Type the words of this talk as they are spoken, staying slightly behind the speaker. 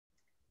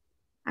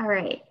All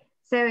right.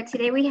 So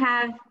today we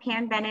have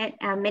Pam Bennett.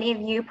 Many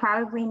of you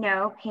probably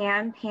know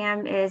Pam.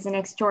 Pam is an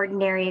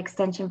extraordinary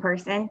extension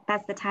person.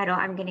 That's the title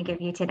I'm going to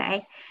give you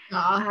today.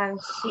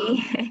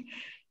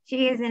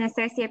 She is an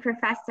associate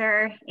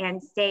professor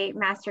and state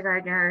Master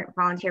Gardener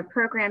volunteer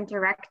program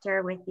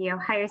director with The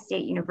Ohio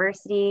State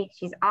University.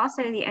 She's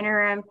also the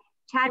interim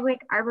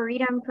Chadwick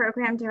Arboretum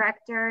program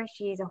director.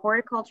 She's a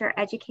horticulture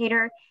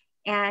educator.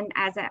 And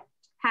as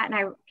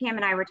Pam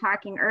and I were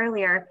talking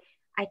earlier,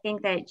 I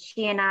think that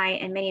she and I,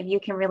 and many of you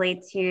can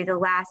relate to the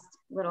last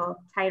little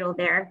title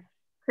there,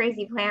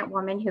 crazy plant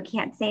woman who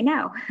can't say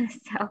no.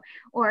 So,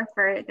 or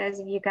for those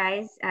of you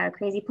guys,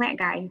 crazy plant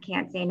guy who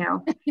can't say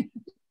no.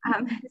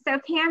 So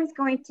Pam's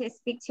going to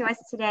speak to us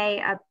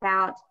today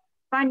about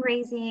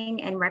fundraising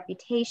and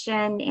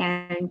reputation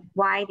and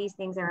why these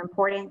things are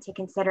important to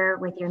consider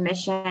with your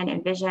mission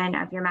and vision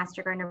of your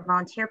Master Gardener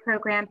volunteer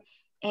program,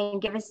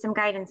 and give us some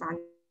guidance on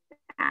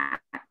that.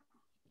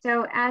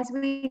 So as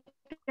we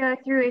go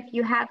through, if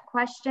you have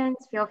questions,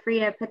 feel free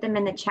to put them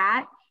in the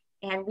chat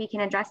and we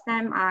can address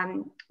them.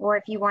 Or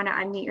if you want to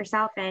unmute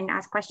yourself and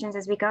ask questions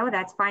as we go,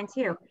 that's fine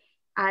too.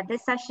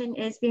 This session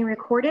is being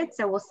recorded,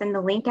 so we'll send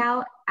the link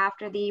out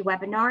after the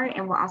webinar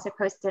and we'll also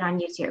post it on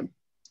YouTube.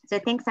 So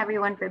thanks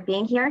everyone for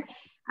being here.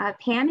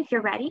 Pam, if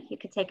you're ready, you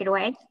could take it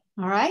away.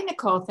 All right,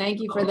 Nicole, thank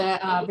you for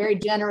the very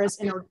generous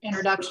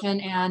introduction.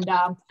 And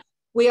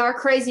we are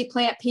crazy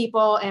plant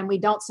people and we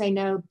don't say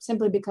no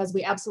simply because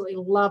we absolutely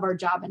love our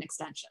job in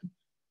Extension.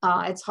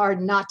 It's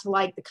hard not to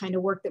like the kind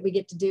of work that we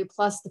get to do,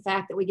 plus the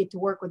fact that we get to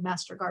work with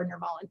Master Gardener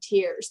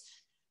volunteers.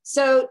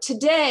 So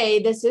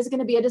today, this is going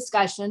to be a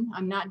discussion.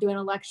 I'm not doing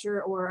a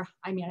lecture, or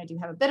I mean, I do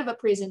have a bit of a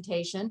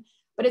presentation,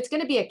 but it's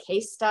going to be a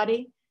case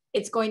study.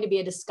 It's going to be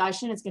a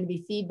discussion. It's going to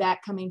be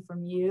feedback coming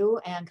from you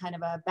and kind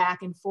of a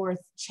back and forth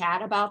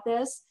chat about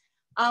this.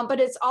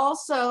 But it's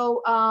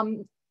also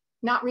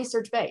not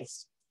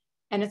research-based,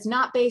 and it's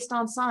not based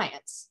on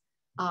science.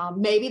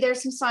 Maybe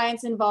there's some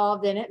science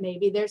involved in it.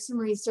 Maybe there's some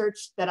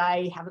research that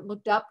I haven't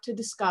looked up to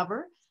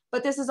discover,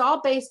 but this is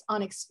all based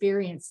on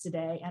experience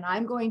today. And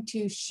I'm going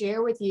to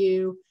share with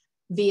you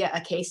via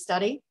a case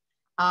study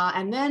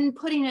and then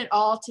putting it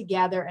all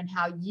together and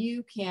how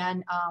you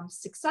can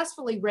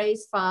successfully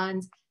raise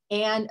funds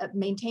and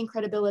maintain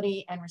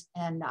credibility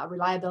and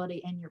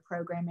reliability in your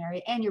program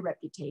area and your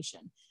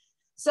reputation.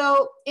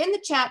 So in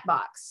the chat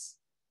box,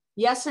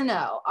 yes or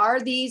no,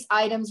 are these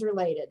items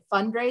related?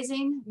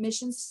 Fundraising,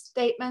 mission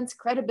statements,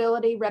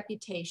 credibility,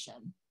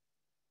 reputation.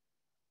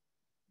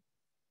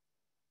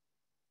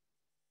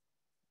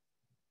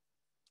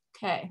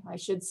 Okay, I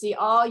should see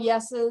all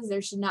yeses.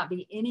 There should not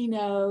be any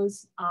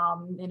no's.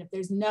 And if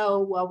there's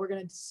no, well, we're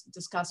going to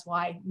discuss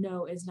why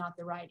no is not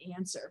the right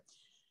answer.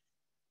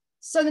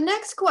 So the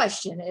next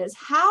question is,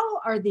 how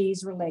are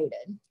these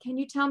related? Can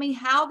you tell me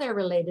how they're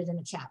related in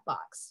the chat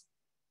box?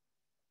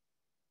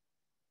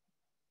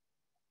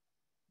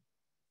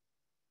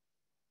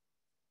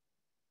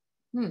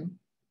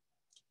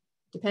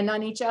 Depend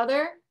on each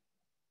other?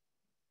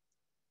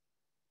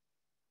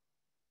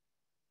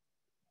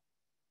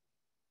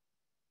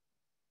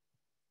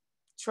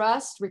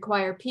 Trust,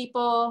 require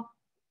people.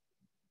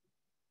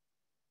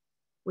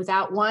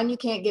 Without one, you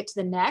can't get to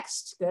the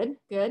next. Good,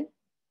 good.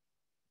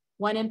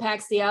 One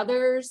impacts the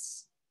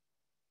others.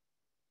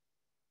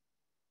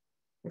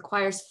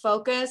 Requires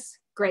focus.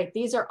 Great.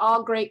 These are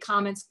all great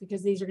comments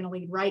because these are going to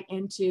lead right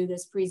into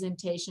this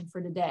presentation for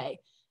today.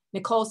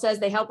 Nicole says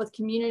they help with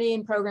community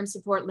and program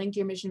support, linked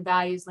to your mission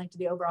values, linked to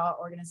the overall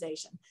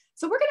organization.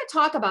 So we're going to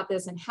talk about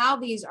this and how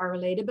these are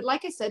related. But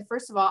like I said,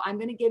 first of all, I'm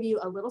going to give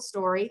you a little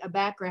story, a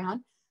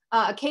background,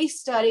 a case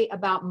study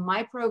about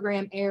my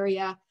program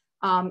area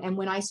and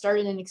when I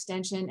started in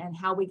Extension and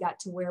how we got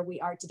to where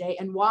we are today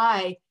and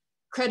why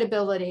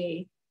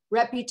credibility,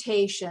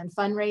 reputation,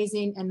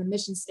 fundraising, and the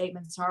mission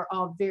statements are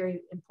all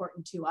very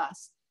important to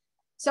us.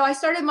 So I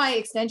started my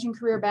Extension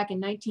career back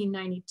in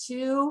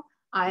 1992.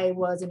 I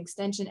was an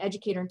Extension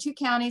educator in 2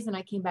 counties and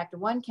I came back to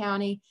 1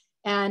 county.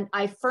 And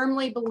I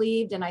firmly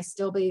believed, and I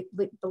still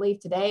believe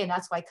today, and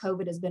that's why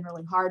COVID has been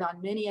really hard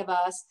on many of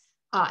us,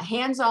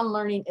 hands-on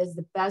learning is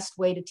the best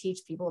way to teach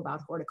people about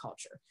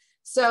horticulture.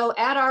 So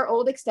at our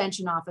old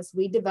Extension office,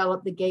 we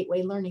developed the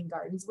Gateway Learning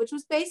Gardens, which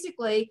was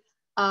basically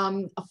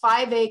a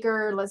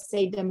 5-acre, let's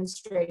say,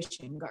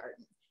 demonstration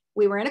garden.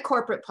 We were in a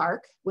corporate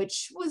park,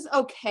 which was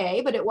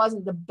okay, but it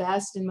wasn't the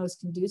best and most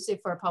conducive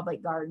for a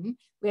public garden.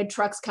 We had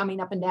trucks coming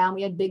up and down.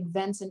 We had big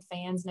vents and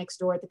fans next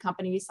door at the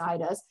company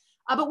beside us.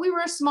 But we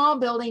were a small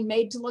building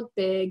made to look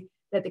big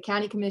that the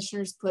county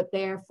commissioners put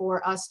there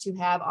for us to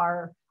have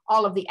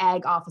all of the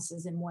ag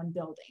offices in one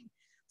building.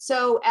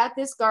 So at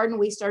this garden,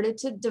 we started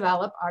to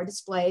develop our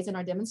displays and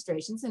our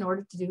demonstrations in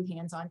order to do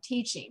hands-on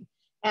teaching.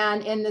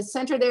 And in the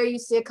center there, you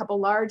see a couple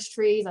large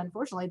trees.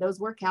 Unfortunately, those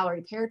were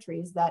calorie pear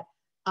trees that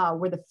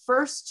were the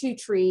first 2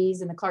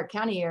 trees in the Clark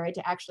County area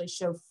to actually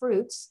show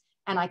fruits.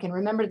 And I can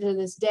remember to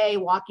this day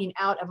walking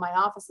out of my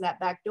office that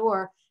back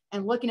door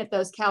and looking at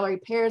those calorie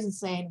pears and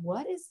saying,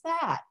 what is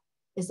that?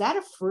 Is that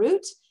a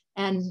fruit?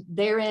 And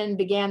therein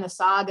began the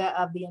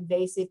saga of the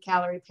invasive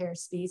calorie pear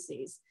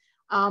species.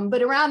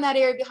 But around that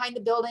area behind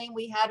the building,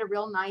 we had a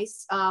real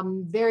nice,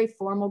 very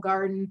formal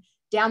garden.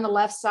 Down the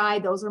left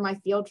side, those are my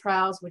field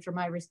trials, which are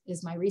my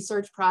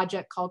research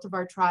project,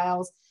 Cultivar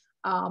Trials.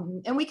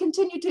 And we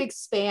continue to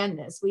expand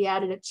this. We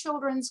added a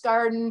children's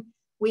garden.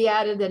 We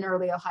added an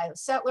early Ohio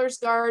settlers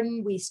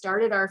garden. We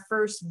started our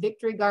first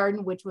Victory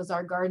Garden, which was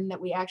our garden that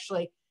we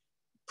actually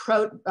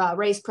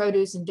raised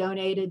produce and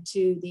donated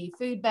to the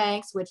food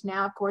banks, which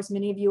now, of course,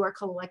 many of you are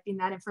collecting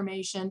that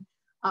information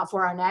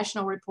for our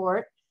national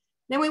report.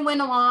 Then we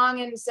went along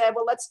and said,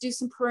 well, let's do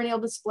some perennial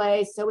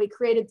displays. So we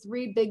created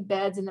 3 big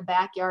beds in the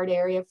backyard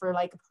area for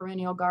like a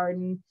perennial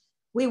garden.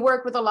 We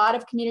work with a lot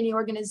of community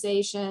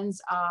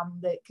organizations,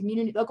 the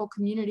local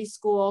community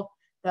school,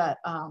 the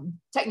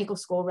technical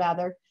school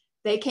rather.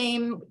 They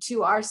came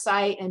to our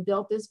site and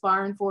built this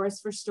barn for us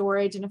for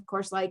storage. And of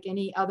course, like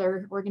any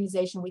other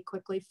organization, we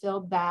quickly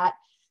filled that.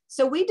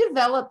 So we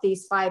developed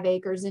these 5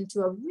 acres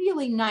into a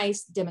really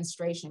nice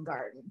demonstration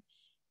garden.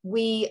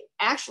 We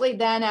actually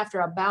then, after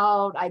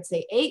about, I'd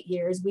say 8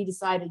 years, we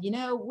decided, you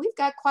know, we've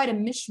got quite a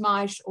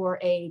mishmash or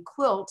a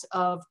quilt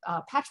of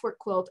patchwork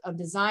quilt of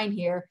design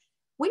here.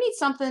 We need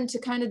something to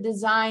kind of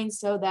design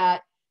so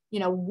that, you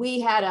know,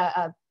 we had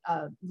a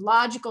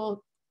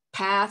logical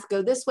path,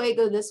 go this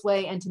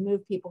way, and to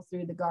move people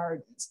through the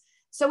gardens.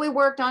 So we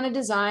worked on a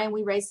design,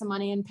 we raised some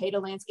money and paid a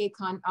landscape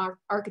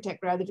architect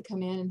rather to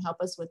come in and help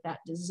us with that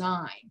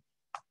design.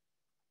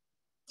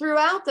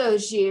 Throughout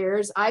those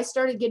years, I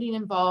started getting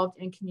involved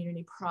in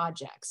community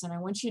projects. And I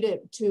want you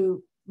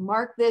to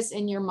mark this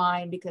in your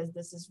mind because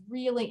this is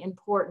really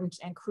important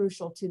and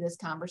crucial to this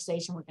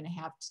conversation we're going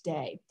to have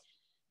today.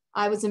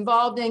 I was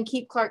involved in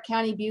Keep Clark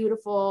County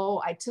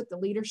Beautiful. I took the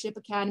Leadership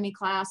Academy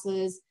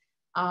classes.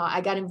 I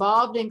got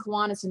involved in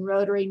Kiwanis and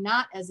Rotary,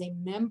 not as a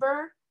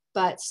member,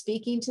 but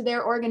speaking to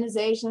their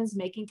organizations,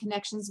 making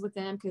connections with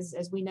them, because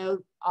as we know,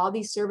 all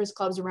these service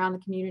clubs around the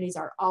communities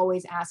are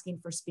always asking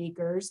for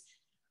speakers.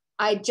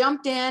 I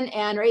jumped in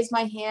and raised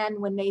my hand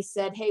when they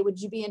said, hey, would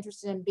you be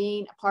interested in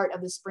being a part of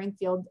the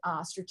Springfield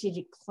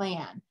strategic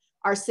plan?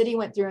 Our city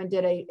went through and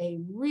did a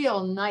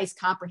real nice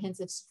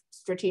comprehensive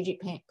strategic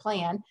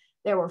plan.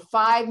 There were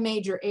 5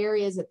 major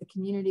areas that the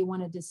community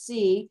wanted to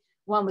see.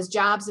 One was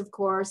jobs, of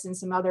course, and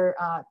some other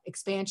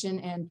expansion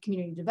and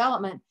community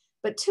development.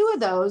 But 2 of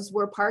those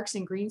were Parks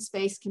and Green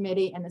Space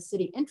Committee and the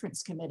City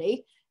Entrance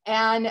Committee.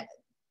 And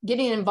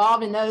getting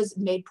involved in those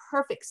made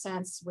perfect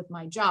sense with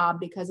my job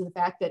because of the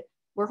fact that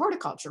we're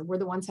horticulture. We're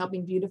the ones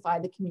helping beautify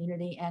the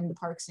community and the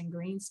parks and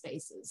green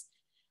spaces.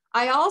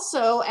 I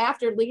also,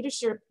 after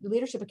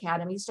Leadership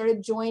Academy,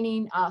 started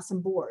joining some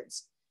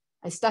boards.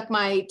 I stuck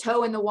my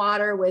toe in the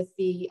water with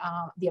the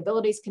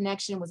Abilities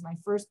Connection was my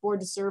first board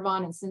to serve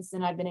on. And since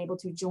then I've been able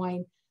to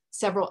join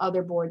several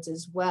other boards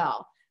as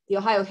well. The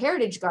Ohio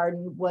Heritage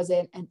Garden was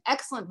an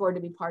excellent board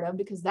to be part of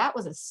because that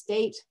was a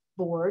state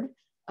board,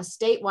 a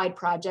statewide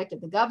project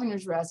at the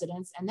governor's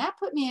residence. And that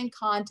put me in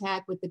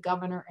contact with the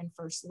governor and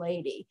first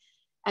lady.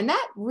 And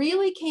that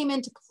really came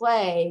into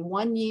play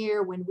one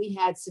year when we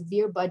had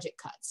severe budget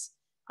cuts.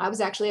 I was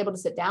actually able to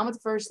sit down with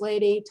the first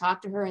lady,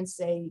 talk to her and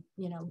say,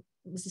 you know,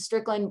 Mrs.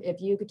 Strickland, if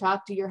you could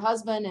talk to your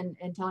husband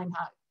and tell him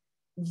how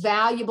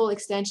valuable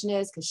extension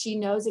is, because she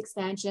knows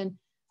extension,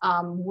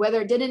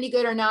 whether it did any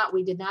good or not,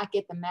 we did not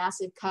get the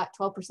massive cut,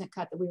 12%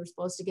 cut that we were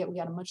supposed to get. We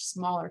got a much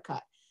smaller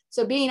cut.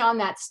 So being on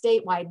that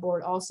statewide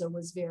board also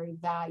was very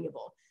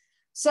valuable.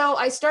 So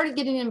I started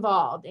getting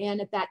involved. And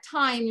at that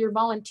time, your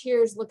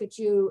volunteers look at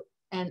you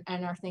and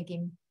are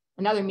thinking,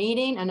 another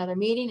meeting,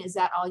 is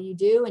that all you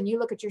do? And you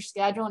look at your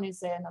schedule and you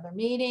say, another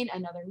meeting,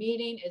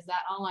 is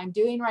that all I'm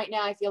doing right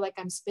now? I feel like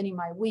I'm spinning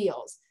my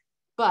wheels.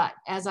 But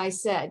as I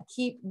said,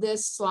 keep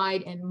this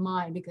slide in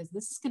mind because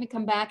this is going to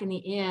come back in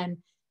the end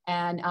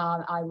and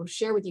I will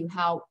share with you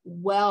how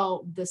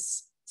well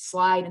this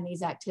slide and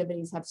these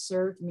activities have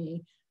served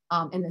me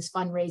in this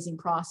fundraising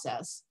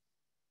process.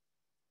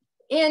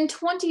 In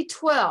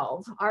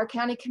 2012, our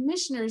county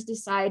commissioners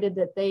decided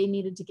that they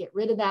needed to get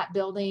rid of that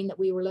building that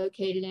we were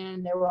located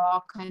in. There were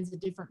all kinds of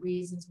different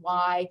reasons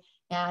why.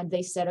 And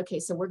they said,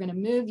 okay, so we're going to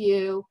move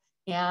you.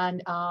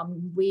 And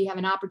we have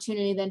an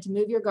opportunity then to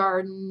move your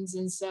gardens.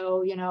 And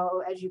so, you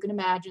know, as you can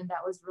imagine,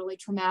 that was really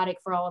traumatic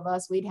for all of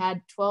us. We'd had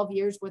 12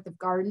 years worth of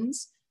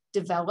gardens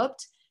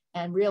developed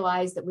and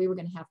realized that we were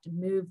going to have to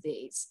move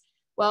these.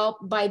 Well,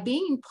 by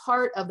being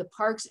part of the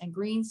Parks and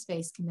Green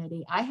Space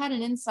Committee, I had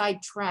an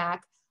inside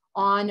track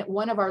on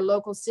one of our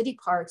local city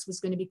parks was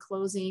going to be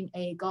closing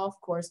a golf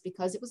course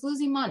because it was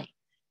losing money.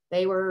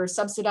 They were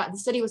subsidized, the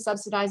city was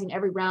subsidizing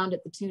every round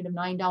at the tune of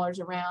 $9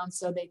 a round.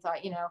 So they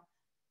thought, you know,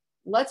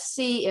 let's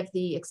see if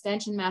the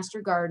extension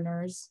master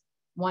gardeners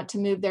want to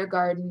move their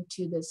garden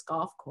to this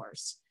golf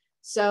course.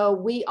 So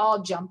we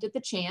all jumped at the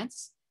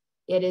chance.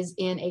 It is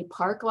in a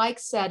park-like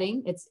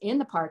setting. It's in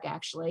the park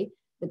actually.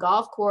 The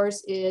golf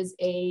course is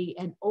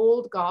an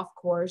old golf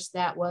course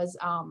that was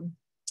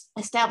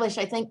established,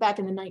 I think, back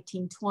in the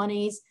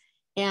 1920s,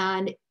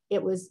 and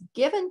it was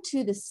given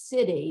to the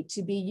city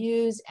to be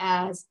used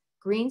as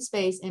green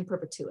space in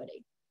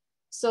perpetuity.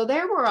 So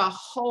there were a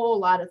whole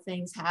lot of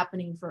things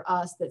happening for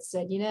us that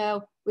said, you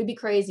know, we'd be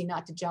crazy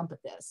not to jump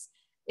at this.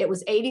 It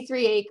was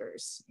 83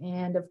 acres.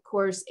 And of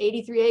course,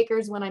 83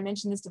 acres, when I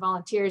mentioned this to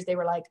volunteers, they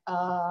were like,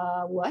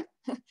 what?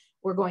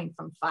 We're going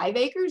from 5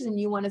 acres and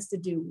you want us to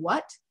do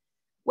what?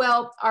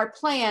 Well, our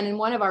plan, and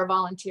one of our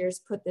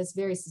volunteers put this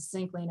very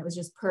succinctly, and it was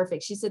just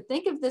perfect. She said,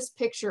 think of this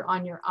picture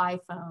on your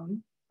iPhone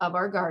of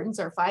our gardens,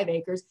 our 5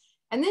 acres,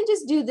 and then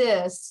just do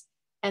this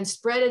and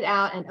spread it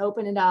out and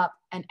open it up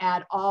and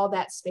add all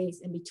that space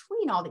in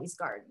between all these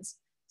gardens.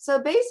 So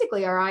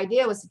basically our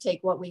idea was to take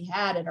what we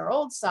had at our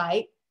old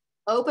site,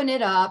 open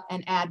it up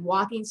and add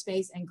walking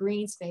space and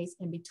green space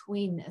in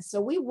between this.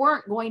 So we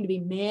weren't going to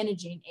be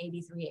managing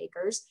 83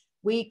 acres.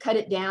 We cut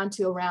it down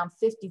to around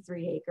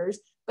 53 acres.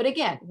 But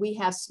again, we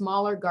have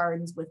smaller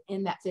gardens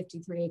within that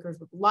 53 acres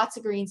with lots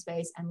of green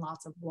space and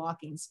lots of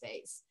walking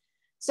space.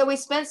 So we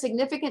spent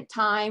significant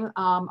time.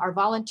 Our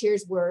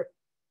volunteers were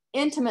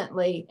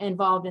intimately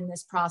involved in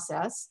this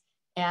process.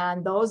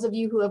 And those of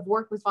you who have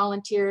worked with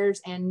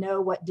volunteers and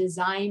know what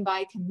design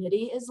by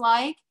committee is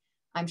like,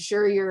 I'm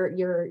sure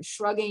you're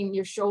shrugging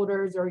your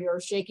shoulders, or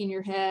you're shaking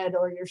your head,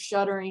 or you're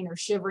shuddering or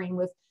shivering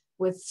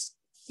with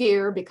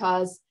fear,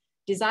 because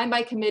design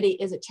by committee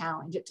is a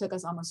challenge. It took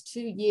us almost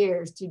 2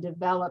 years to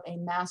develop a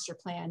master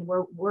plan.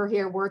 We're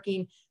here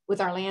working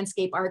with our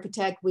landscape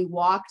architect. We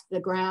walked the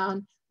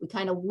ground. We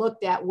kind of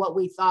looked at what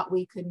we thought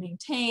we could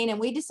maintain, and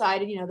we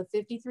decided, you know, the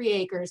 53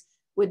 acres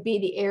would be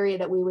the area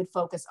that we would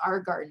focus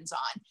our gardens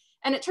on.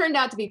 And it turned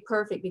out to be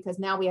perfect, because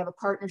now we have a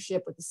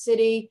partnership with the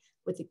city,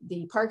 with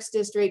the Parks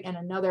District, and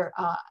another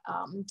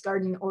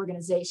garden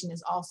organization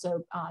is also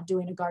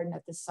doing a garden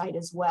at this site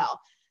as well.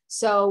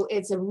 So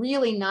it's a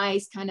really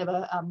nice kind of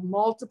a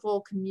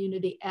multiple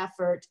community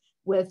effort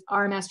with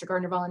our Master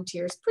Gardener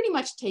volunteers pretty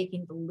much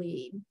taking the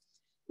lead.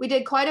 We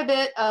did quite a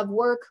bit of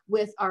work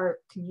with our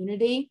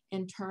community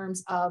in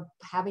terms of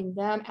having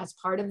them as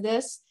part of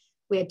this.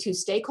 We had 2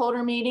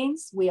 stakeholder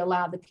meetings. We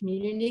allowed the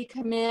community to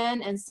come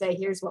in and say,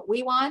 here's what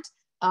we want.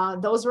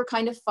 Those were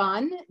kind of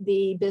fun.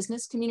 The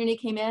business community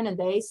came in and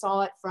they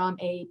saw it from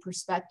a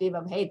perspective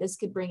of, hey, this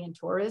could bring in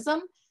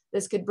tourism.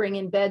 This could bring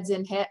in beds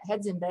in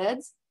heads in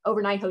beds,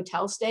 overnight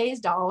hotel stays,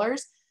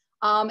 dollars.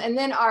 And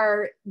then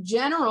our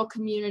general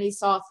community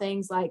saw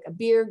things like a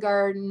beer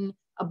garden,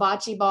 a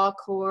bocce ball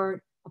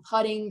court, a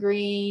putting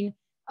green.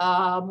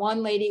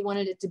 One lady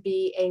wanted it to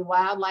be a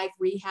wildlife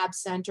rehab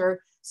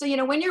center. So, you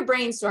know, when you're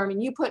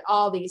brainstorming, you put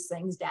all these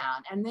things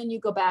down and then you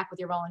go back with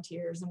your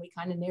volunteers, and we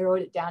kind of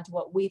narrowed it down to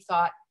what we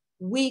thought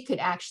we could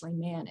actually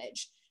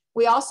manage.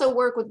 We also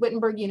work with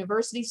Wittenberg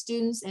University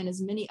students and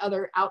as many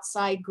other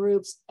outside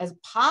groups as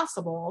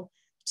possible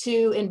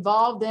to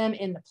involve them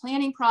in the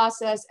planning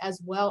process,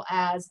 as well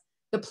as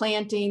the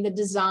planting, the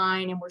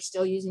design, and we're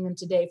still using them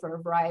today for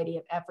a variety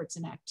of efforts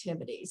and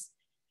activities.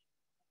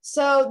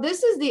 So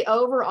this is the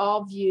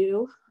overall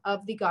view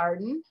of the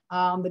garden.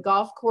 The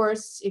golf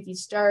course, if you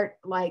start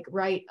like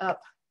right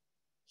up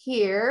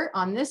here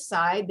on this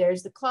side,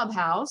 there's the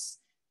clubhouse.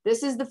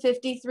 This is the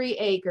 53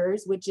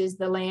 acres, which is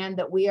the land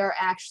that we are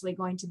actually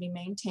going to be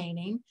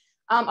maintaining,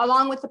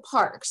 along with the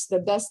parks. The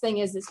best thing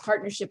is this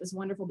partnership is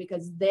wonderful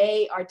because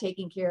they are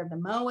taking care of the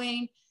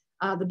mowing,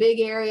 the big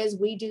areas.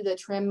 We do the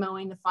trim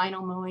mowing, the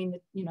final mowing,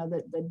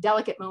 the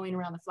delicate mowing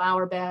around the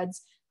flower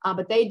beds.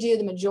 But they do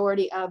the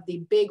majority of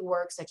the big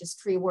work, such as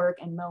tree work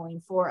and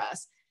mowing for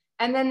us.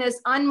 And then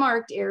this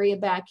unmarked area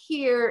back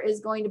here is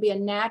going to be a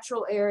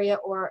natural area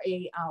or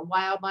a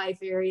wildlife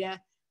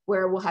area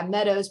where we'll have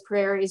meadows,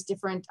 prairies,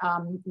 different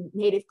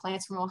native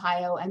plants from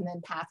Ohio, and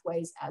then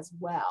pathways as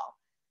well.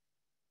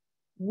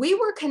 We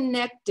were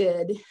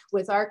connected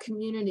with our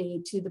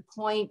community to the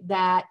point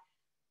that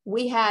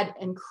we had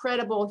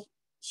incredible,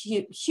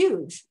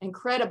 huge,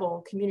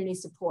 incredible community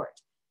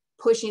support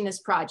pushing this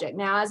project.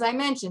 Now, as I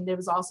mentioned, it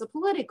was also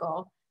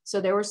political.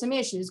 So there were some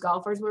issues.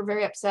 Golfers were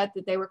very upset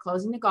that they were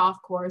closing the golf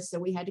course. So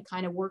we had to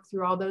kind of work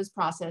through all those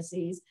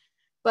processes.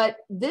 But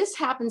this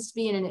happens to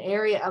be in an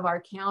area of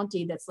our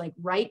county that's like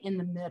right in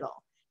the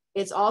middle.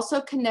 It's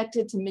also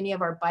connected to many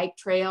of our bike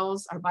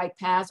trails, our bike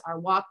paths, our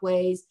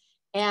walkways,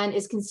 and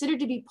is considered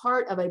to be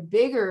part of a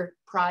bigger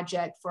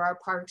project for our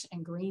parks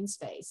and green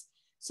space.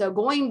 So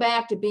going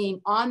back to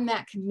being on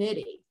that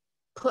committee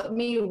put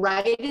me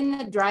right in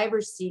the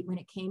driver's seat when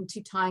it came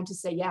to time to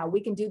say, yeah,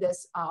 we can do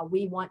this.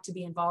 We want to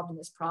be involved in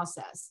this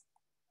process.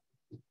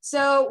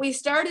 So we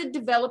started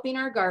developing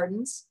our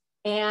gardens,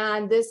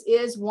 and this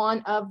is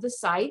one of the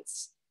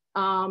sites,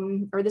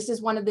 or this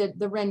is one of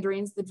the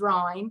renderings, the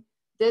drawing.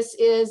 This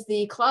is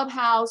the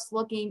clubhouse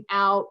looking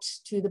out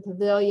to the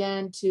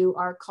pavilion, to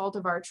our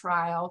cultivar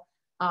trial.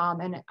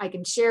 And I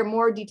can share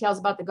more details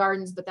about the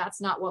gardens, but that's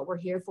not what we're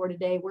here for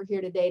today. We're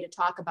here today to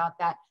talk about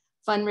that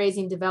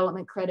fundraising,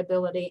 development,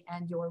 credibility,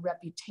 and your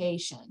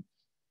reputation.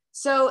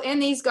 So in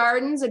these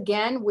gardens,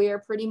 again, we're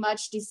pretty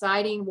much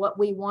deciding what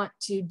we want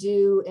to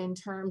do in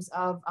terms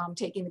of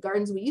taking the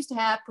gardens we used to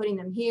have, putting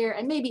them here,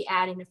 and maybe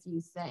adding a few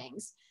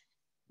things.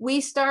 We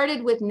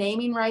started with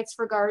naming rights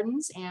for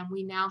gardens, and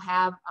we now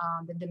have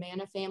the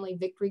Demana Family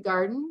Victory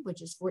Garden,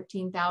 which is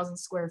 14,000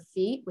 square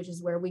feet, which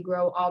is where we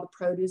grow all the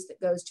produce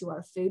that goes to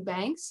our food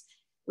banks.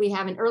 We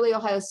have an early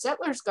Ohio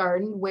settlers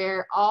garden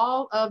where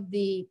all of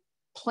the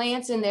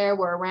plants in there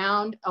were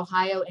around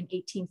Ohio in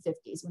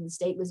 1850s when the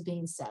state was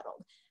being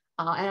settled.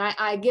 And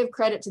I give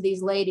credit to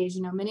these ladies.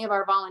 You know, many of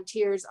our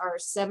volunteers are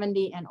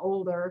 70 and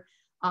older.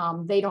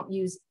 They don't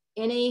use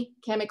any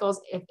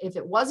chemicals. If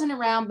it wasn't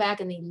around back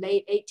in the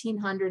late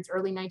 1800s,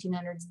 early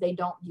 1900s, they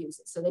don't use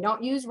it. So they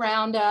don't use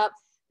Roundup,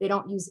 they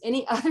don't use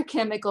any other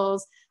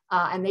chemicals,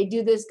 and they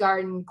do this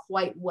garden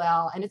quite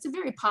well. And it's a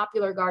very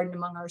popular garden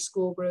among our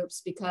school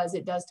groups because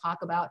it does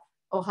talk about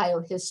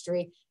Ohio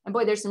history. And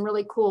boy, there's some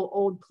really cool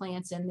old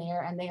plants in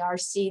there, and they are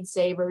seed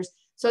savers.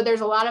 So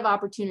there's a lot of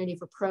opportunity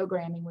for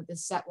programming with the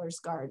settlers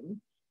garden.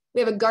 We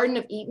have a Garden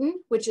of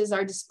Eden, which is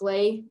our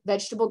display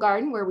vegetable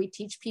garden where we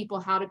teach people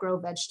how to grow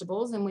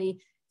vegetables, and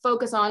we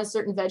focus on a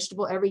certain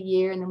vegetable every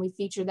year, and then we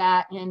feature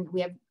that, and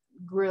we have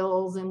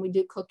grills and we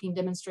do cooking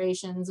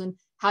demonstrations and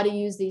how to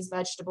use these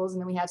vegetables,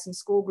 and then we have some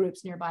school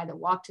groups nearby that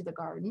walk to the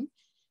garden.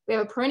 We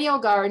have a perennial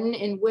garden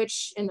in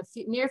which in the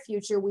near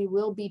future we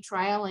will be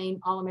trialing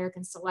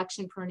All-American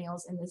selection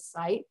perennials in this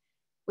site.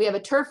 We have a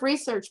turf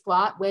research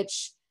plot,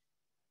 which,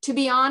 to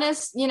be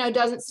honest, you know,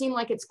 doesn't seem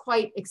like it's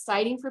quite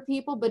exciting for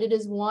people, but it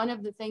is one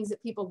of the things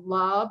that people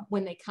love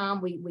when they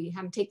come. We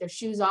have them take their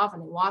shoes off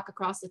and they walk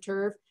across the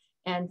turf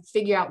and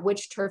figure out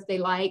which turf they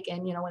like.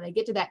 And, you know, when they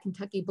get to that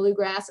Kentucky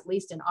bluegrass, at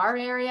least in our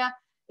area,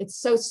 it's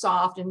so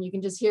soft and you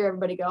can just hear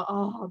everybody go,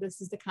 oh,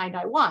 this is the kind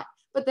I want.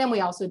 But then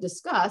we also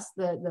discuss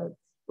the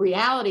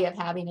reality of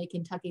having a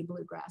Kentucky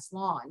bluegrass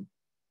lawn.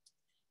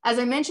 As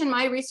I mentioned,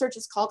 my research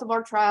is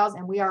cultivar trials,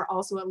 and we are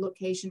also a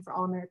location for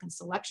All-American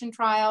selection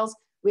trials.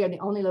 We are the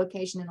only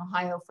location in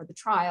Ohio for the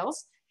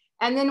trials.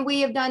 And then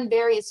we have done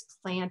various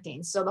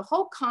plantings. So the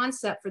whole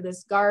concept for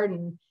this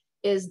garden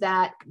is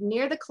that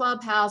near the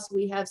clubhouse,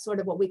 we have sort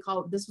of what we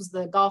call, this was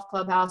the golf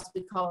clubhouse,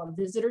 we call a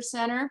visitor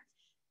center.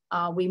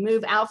 We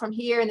move out from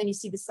here and then you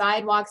see the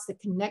sidewalks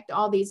that connect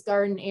all these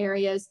garden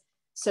areas.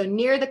 So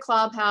near the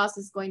clubhouse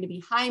is going to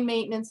be high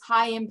maintenance,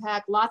 high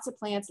impact, lots of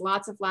plants,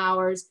 lots of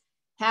flowers.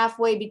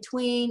 Halfway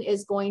between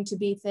is going to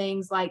be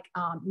things like,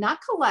 not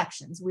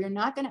collections. We're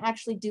not going to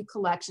actually do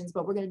collections,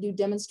 but we're going to do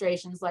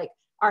demonstrations. Like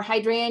our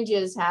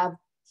hydrangeas have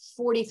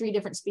 43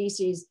 different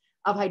species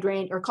of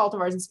hydrangea or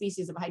cultivars and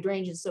species of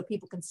hydrangeas, so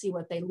people can see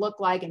what they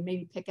look like and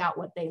maybe pick out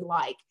what they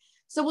like.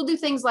 So we'll do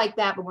things like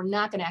that, but we're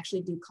not going to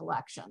actually do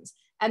collections.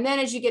 And then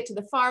as you get to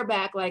the far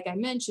back, like I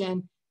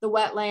mentioned, the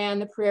wetland,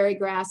 the prairie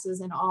grasses,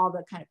 and all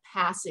the kind of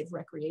passive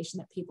recreation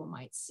that people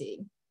might see.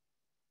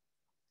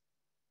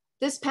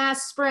 This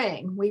past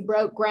spring, we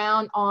broke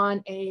ground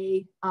on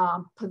a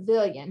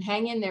pavilion.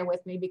 Hang in there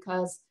with me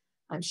because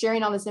I'm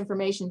sharing all this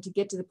information to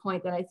get to the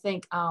point that I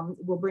think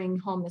will bring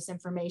home this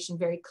information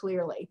very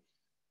clearly.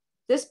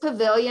 This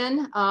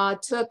pavilion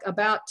took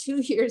about 2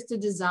 years to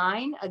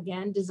design,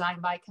 again,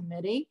 designed by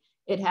committee.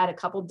 It had a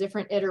couple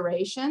different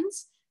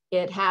iterations.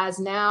 It has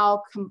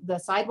now, the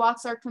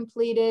sidewalks are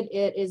completed.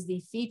 It is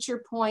the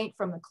feature point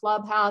from the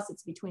clubhouse.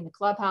 It's between the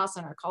clubhouse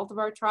and our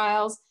cultivar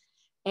trials.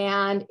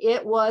 And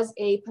it was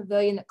a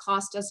pavilion that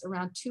cost us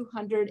around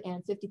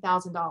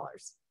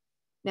 $250,000.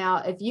 Now,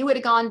 if you would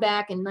have gone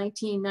back in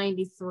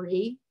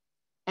 1993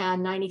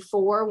 and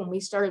 94, when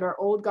we started our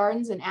old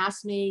gardens and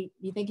asked me,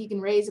 you think you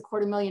can raise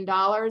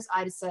 $250,000?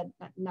 I'd have said,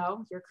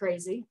 no, you're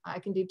crazy. I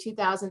can do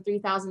 $2,000,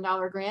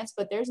 $3,000 grants,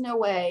 but there's no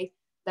way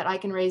that I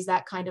can raise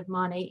that kind of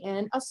money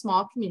in a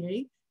small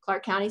community.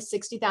 Clark County,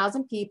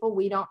 60,000 people.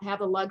 We don't have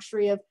the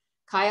luxury of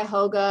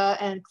Cuyahoga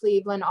and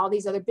Cleveland, all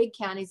these other big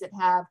counties that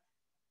have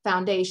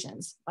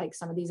foundations like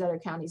some of these other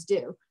counties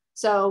do.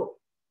 So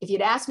if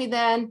you'd asked me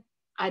then,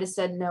 I'd have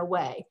said no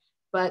way.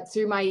 But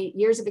through my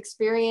years of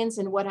experience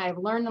and what I've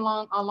learned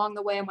along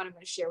the way and what I'm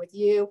going to share with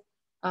you,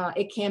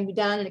 it can be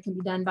done, and it can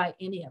be done by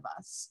any of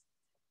us.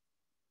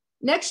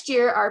 Next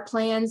year, our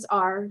plans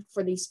are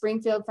for the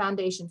Springfield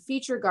Foundation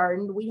Feature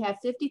Garden. We have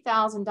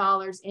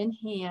 $50,000 in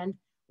hand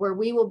where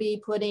we will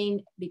be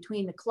putting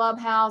between the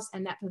clubhouse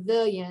and that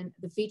pavilion,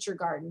 the feature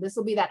garden. This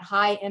will be that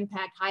high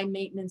impact, high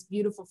maintenance,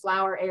 beautiful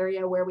flower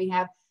area where we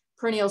have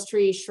perennials,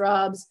 trees,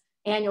 shrubs,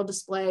 annual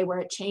display where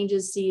it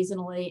changes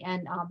seasonally.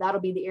 And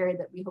that'll be the area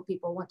that we hope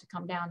people want to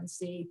come down and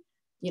see,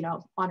 you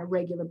know, on a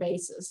regular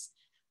basis.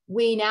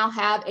 We now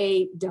have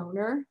a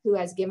donor who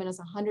has given us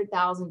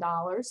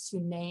 $100,000 to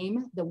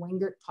name the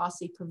Wingert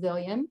Posse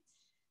Pavilion.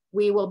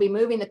 We will be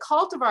moving the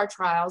cultivar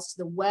trials to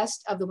the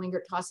west of the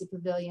Wingert Posse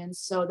Pavilion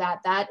so that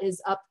that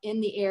is up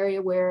in the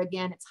area where,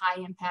 again, it's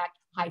high impact,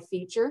 high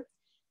feature.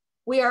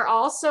 We are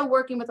also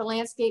working with a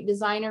landscape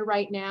designer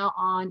right now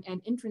on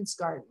an entrance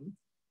garden.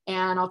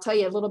 And I'll tell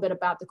you a little bit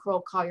about the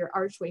Coral Collier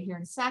Archway here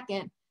in a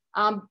second.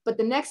 But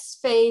the next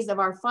phase of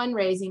our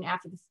fundraising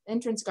after the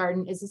entrance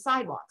garden is the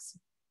sidewalks.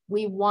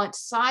 We want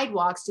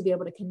sidewalks to be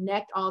able to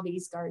connect all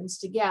these gardens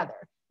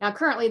together. Now,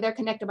 currently they're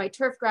connected by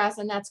turf grass,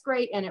 and that's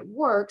great and it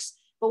works,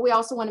 but we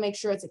also want to make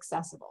sure it's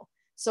accessible.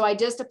 So I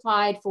just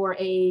applied for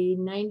a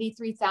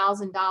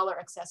 $93,000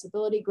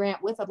 accessibility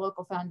grant with a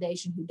local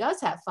foundation who does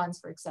have funds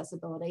for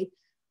accessibility.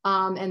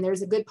 And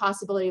there's a good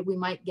possibility we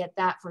might get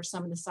that for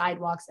some of the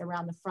sidewalks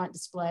around the front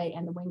display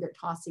and the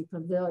Wingert-Tossie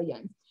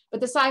Pavilion.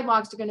 But the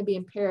sidewalks are going to be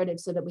imperative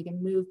so that we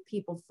can move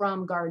people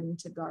from garden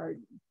to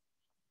garden.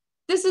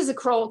 This is a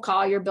Kroll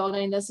Collier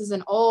building. This is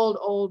an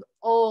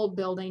old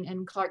building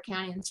in Clark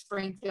County in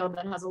Springfield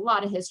that has a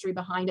lot of history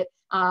behind it.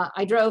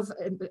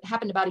 It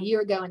happened about a year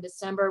ago in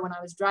December when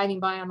I was driving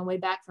by on the way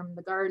back from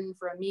the garden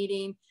for a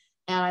meeting.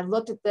 And I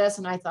looked at this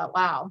and I thought,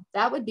 wow,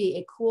 that would be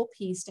a cool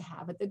piece to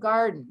have at the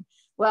garden.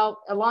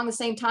 Well, along the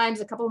same times,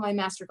 a couple of my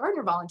Master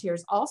Gardener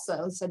volunteers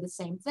also said the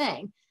same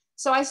thing.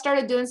 So I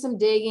started doing some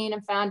digging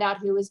and found out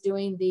who was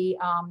doing the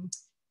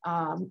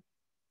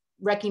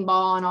wrecking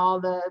ball and all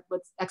the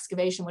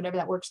excavation, whatever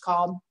that work's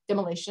called,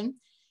 demolition,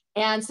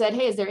 and said,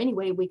 hey, is there any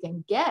way we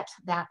can get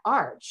that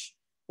arch?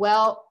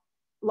 Well,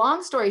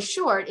 long story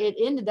short, it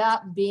ended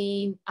up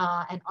being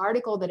an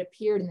article that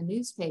appeared in the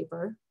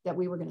newspaper that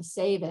we were going to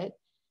save it.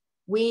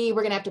 We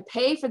were going to have to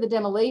pay for the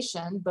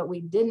demolition, but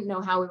we didn't know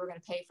how we were going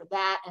to pay for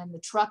that and the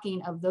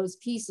trucking of those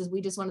pieces.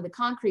 We just wanted the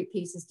concrete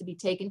pieces to be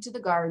taken to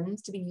the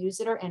gardens to be used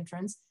at our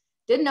entrance.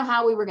 Didn't know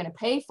how we were going to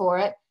pay for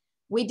it.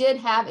 We did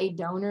have a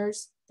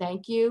donors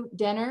thank you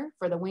dinner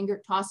for the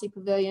Wingert-Tossie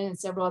Pavilion and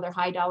several other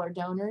high dollar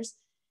donors.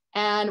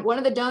 And one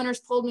of the donors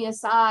pulled me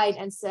aside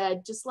and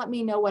said, just let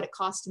me know what it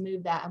costs to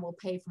move that and we'll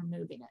pay for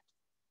moving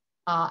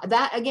it.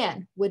 That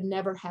again, would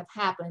never have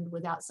happened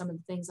without some of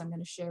the things I'm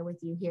going to share with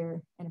you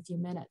here in a few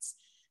minutes.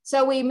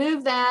 So we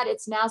moved that.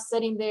 It's now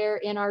sitting there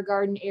in our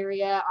garden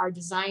area. Our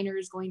designer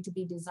is going to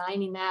be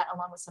designing that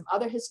along with some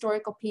other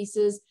historical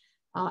pieces.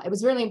 It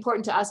was really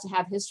important to us to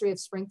have history of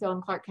Springfield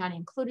and Clark County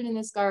included in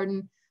this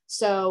garden.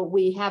 So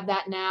we have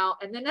that now.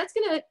 And then that's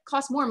going to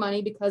cost more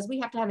money because we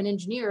have to have an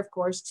engineer, of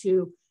course,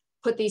 to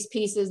put these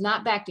pieces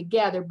not back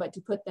together, but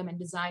to put them and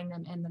design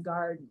them in the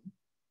garden.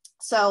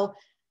 So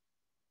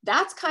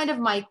that's kind of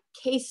my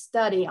case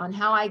study on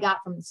how I got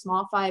from the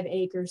small 5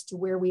 acres to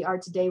where we are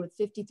today with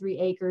 53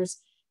 acres.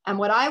 And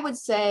what I would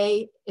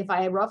say, if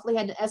I roughly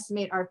had to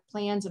estimate our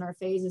plans and our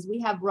phases, we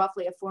have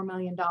roughly a $4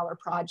 million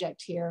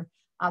project here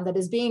that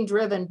is being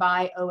driven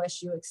by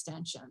OSU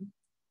Extension.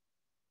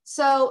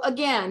 So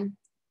again,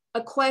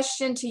 a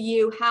question to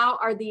you, how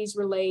are these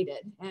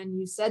related? And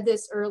you said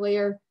this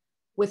earlier,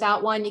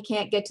 without one, you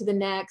can't get to the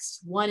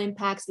next. One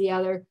impacts the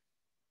other.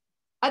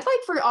 I'd like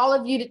for all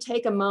of you to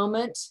take a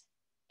moment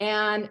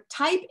and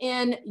type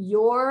in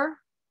your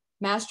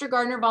Master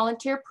Gardener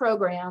Volunteer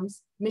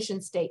Program's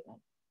mission statement.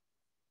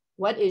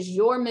 What is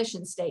your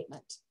mission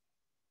statement?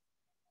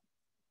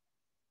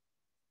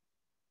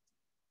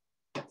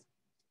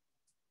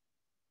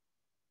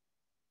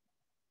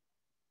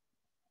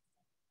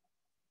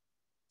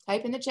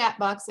 Type in the chat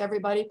box,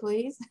 everybody,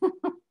 please.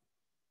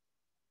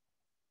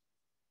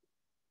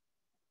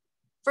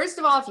 First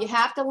of all, if you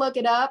have to look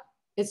it up,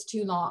 it's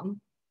too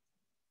long.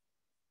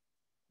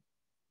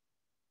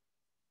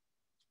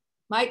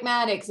 Mike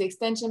Maddox, the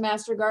Extension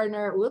Master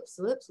Gardener, whoops.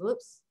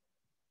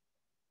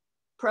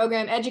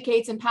 Program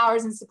educates,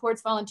 empowers, and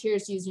supports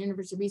volunteers to use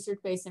university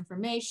research-based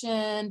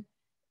information.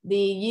 The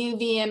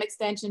UVM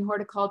Extension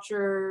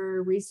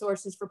Horticulture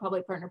Resources for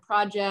Public Partner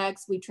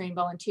Projects. We train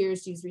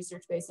volunteers to use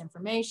research-based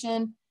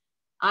information.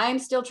 I'm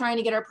still trying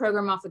to get our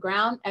program off the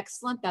ground.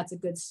 Excellent, that's a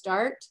good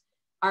start.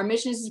 Our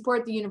mission is to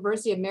support the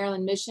University of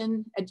Maryland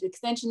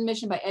Extension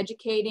mission by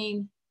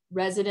educating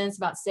residents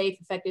about safe,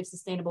 effective,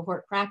 sustainable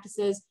hort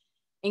practices,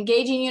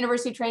 engaging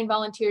university-trained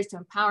volunteers to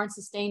empower and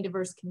sustain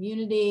diverse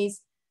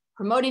communities,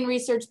 promoting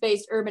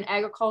research-based urban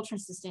agriculture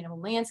and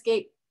sustainable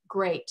landscape.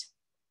 Great,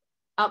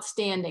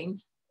 outstanding,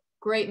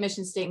 great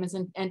mission statements,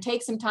 and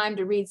take some time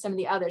to read some of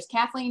the others.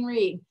 Kathleen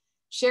Reed,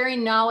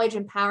 sharing knowledge,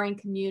 empowering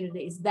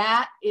communities.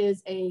 That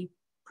is a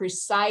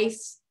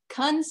precise,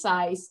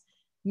 concise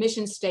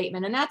mission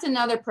statement. And that's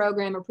another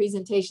program or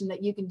presentation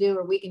that you can do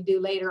or we can do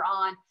later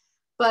on.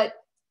 But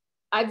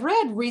I've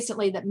read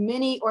recently that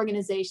many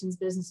organizations,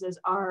 businesses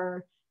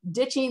are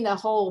ditching the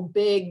whole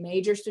big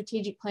major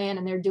strategic plan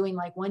and they're doing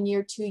like 1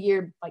 year, 2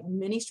 year, like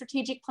mini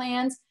strategic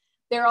plans.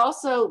 They're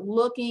also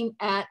looking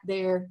at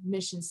their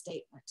mission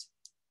statement.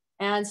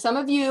 And some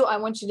of you, I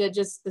want you to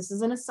just, this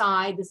is an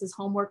aside, this is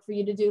homework for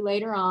you to do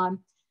later on.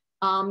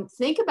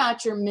 Think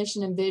about your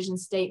mission and vision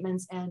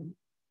statements and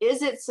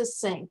is it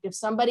succinct? If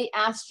somebody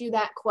asks you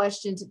that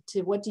question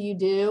to what do you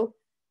do?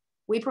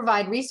 We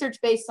provide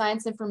research-based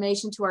science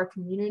information to our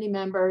community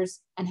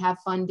members and have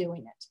fun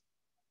doing it.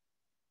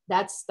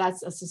 That's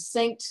a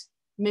succinct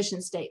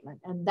mission statement.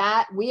 And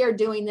that we are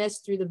doing this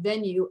through the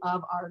venue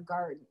of our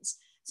gardens.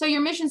 So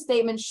your mission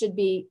statement should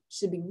be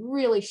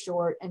really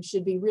short and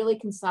should be really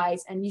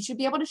concise, and you should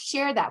be able to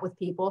share that with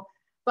people.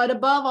 But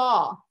above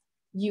all,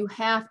 you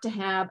have to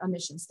have a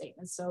mission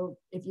statement. So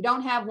if you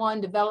don't have one,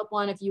 develop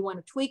one. If you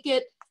want to tweak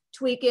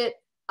it,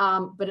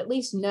 but at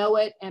least know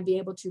it and be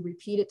able to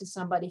repeat it to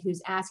somebody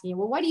who's asking you,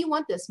 well, why do you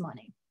want this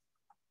money?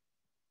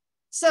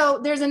 So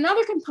there's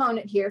another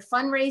component here,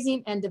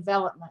 fundraising and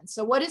development.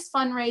 So what is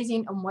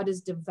fundraising and what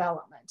is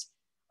development?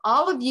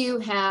 all of you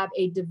have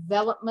a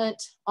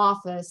development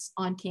office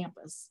on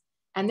campus,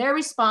 and they're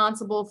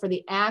responsible for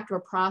the act or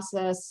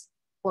process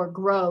or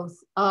growth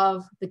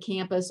of the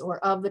campus or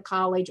of the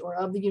college or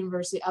of the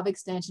university, of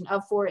Extension,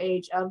 of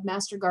 4-H, of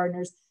Master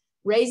Gardeners,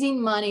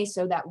 raising money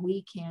so that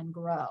we can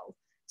grow.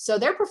 So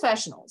they're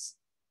professionals,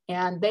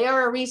 and they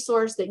are a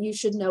resource that you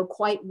should know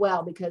quite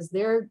well because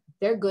they're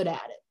good at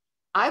it.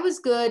 I was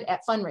good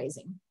at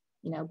fundraising,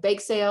 you know,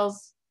 bake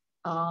sales,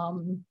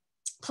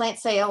 plant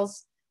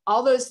sales,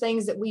 all those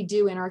things that we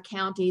do in our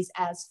counties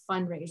as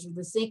fundraisers,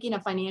 the seeking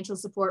of financial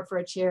support for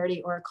a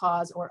charity or a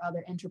cause or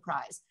other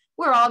enterprise.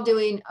 We're all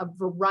doing a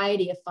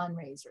variety of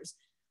fundraisers.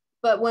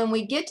 But when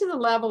we get to the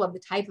level of the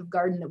type of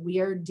garden that we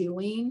are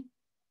doing,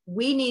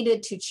 we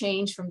needed to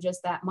change from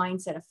just that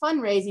mindset of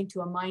fundraising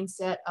to a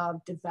mindset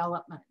of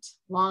development,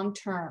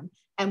 long-term.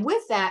 And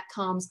with that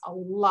comes a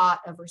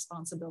lot of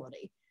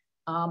responsibility.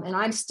 And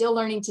I'm still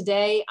learning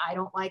today. I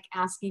don't like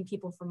asking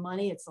people for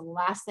money. It's the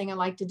last thing I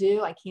like to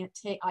do. I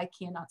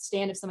cannot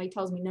stand if somebody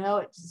tells me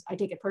no, I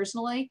take it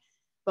personally.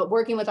 But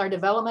working with our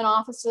development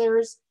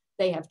officers,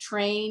 they have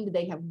trained,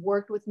 they have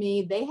worked with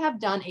me. They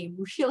have done a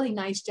really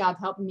nice job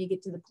helping me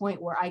get to the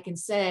point where I can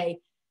say,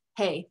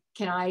 hey,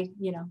 can I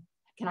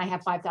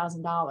have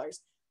 $5,000?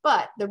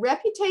 But the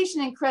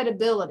reputation and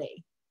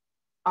credibility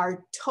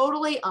are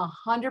totally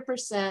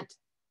 100%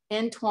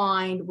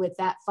 entwined with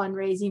that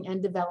fundraising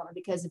and development,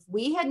 because if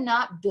we had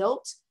not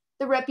built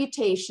the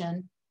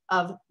reputation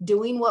of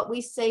doing what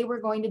we say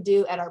we're going to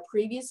do at our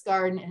previous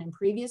garden and in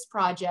previous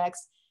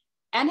projects,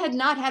 and had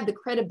not had the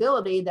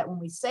credibility that when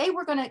we say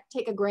we're going to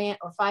take a grant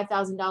or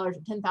 $5,000 or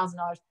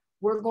 $10,000,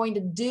 we're going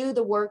to do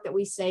the work that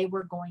we say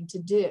we're going to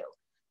do.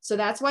 So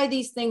that's why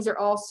these things are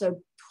all so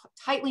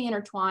tightly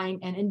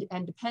intertwined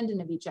and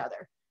dependent of each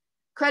other.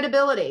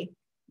 Credibility,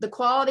 the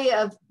quality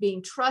of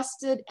being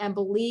trusted and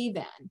believed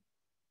in.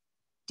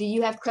 Do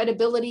you have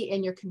credibility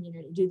in your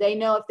community? Do they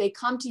know if they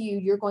come to you,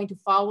 you're going to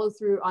follow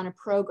through on a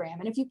program?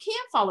 And if you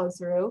can't follow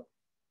through,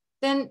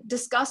 then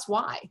discuss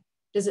why.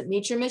 Does it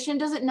meet your mission?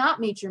 Does it not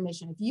meet your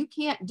mission? If you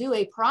can't do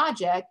a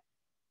project,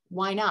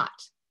 why not?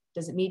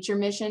 Does it meet your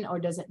mission or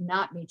does it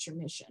not meet your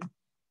mission?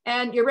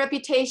 And your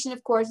reputation,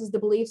 of course, is the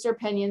beliefs or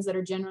opinions that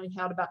are generally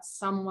held about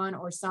someone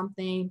or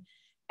something.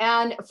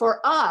 And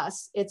for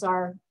us, it's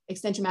our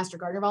Extension Master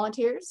Gardener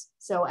volunteers.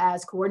 So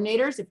as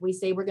coordinators, if we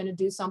say we're going to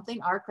do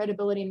something, our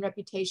credibility and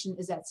reputation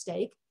is at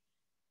stake.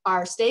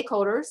 Our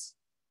stakeholders,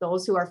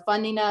 those who are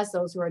funding us,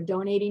 those who are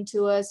donating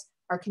to us,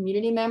 our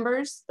community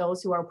members,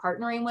 those who are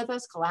partnering with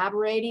us,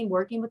 collaborating,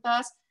 working with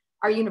us.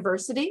 Our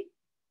university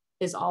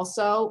is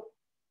also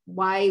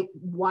why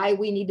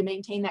we need to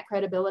maintain that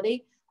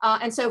credibility,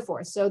 and so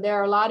forth. So there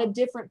are a lot of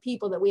different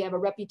people that we have a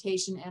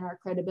reputation and our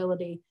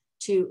credibility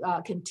to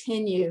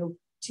continue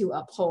to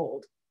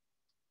uphold.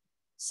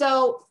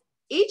 So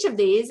each of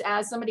these,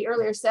 as somebody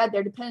earlier said,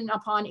 they're dependent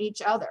upon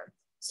each other.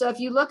 So if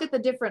you look at the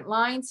different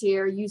lines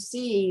here, you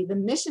see the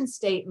mission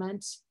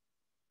statement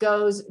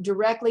goes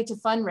directly to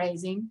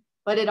fundraising,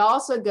 but it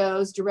also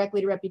goes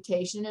directly to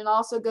reputation. It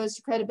also goes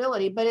to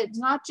credibility, but it's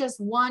not just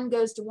one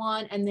goes to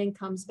one and then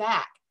comes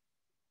back.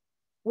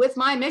 With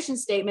my mission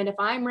statement, if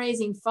I'm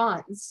raising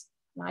funds,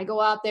 and I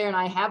go out there and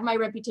I have my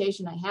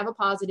reputation, I have a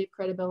positive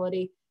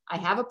credibility, I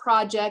have a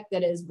project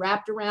that is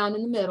wrapped around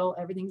in the middle,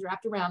 everything's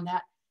wrapped around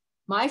that.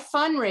 My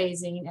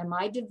fundraising and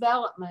my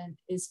development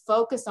is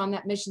focused on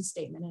that mission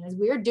statement. And as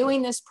we're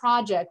doing this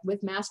project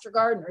with Master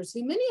Gardeners,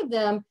 who many of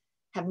them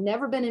have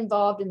never been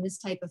involved in this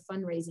type of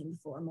fundraising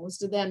before.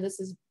 Most of them, this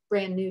is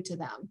brand new to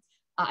them.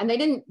 And they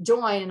didn't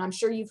join, and I'm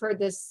sure you've heard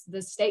this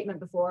statement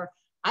before,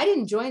 I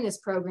didn't join this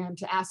program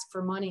to ask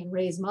for money and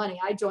raise money.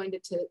 I joined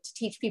it to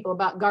teach people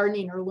about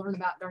gardening or learn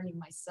about gardening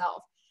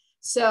myself.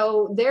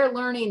 So they're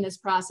learning this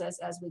process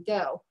as we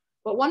go.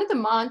 But one of the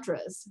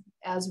mantras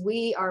as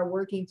we are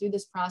working through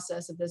this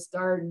process of this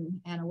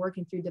garden and are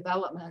working through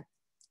development,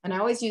 and I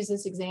always use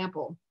this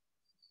example,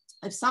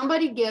 if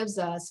somebody gives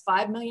us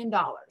 $5 million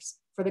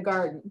for the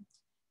garden,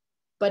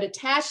 but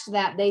attached to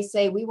that, they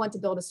say, we want to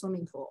build a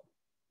swimming pool.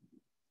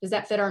 Does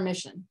that fit our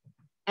mission?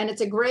 And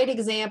it's a great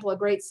example, a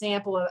great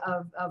sample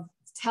of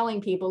telling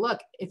people, look,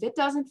 if it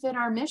doesn't fit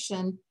our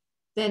mission,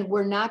 then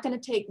we're not going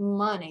to take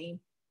money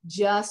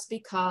just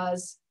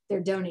because they're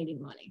donating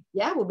money.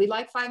 Yeah, would we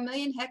like 5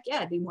 million? Heck yeah,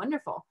 it'd be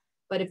wonderful.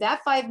 But if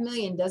that 5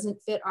 million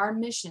doesn't fit our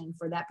mission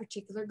for that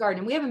particular garden,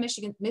 and we have a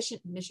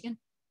mission,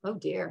 oh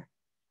dear,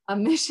 a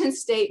mission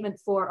statement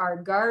for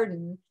our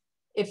garden.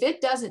 If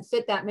it doesn't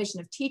fit that mission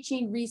of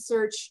teaching,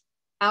 research,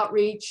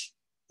 outreach,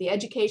 the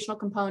educational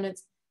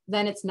components,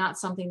 then it's not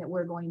something that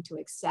we're going to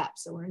accept.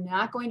 So we're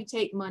not going to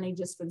take money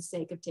just for the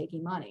sake of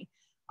taking money.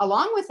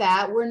 Along with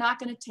that, we're not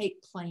going to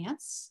take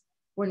plants.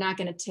 We're not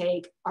going to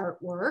take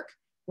artwork.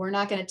 We're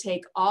not going to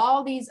take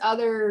all these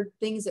other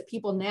things that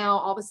people now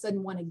all of a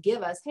sudden want to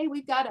give us. Hey,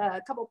 we've got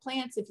a couple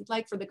plants if you'd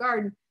like for the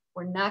garden.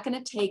 We're not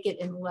going to take it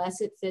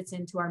unless it fits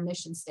into our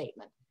mission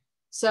statement.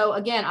 So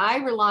again, I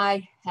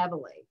rely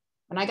heavily.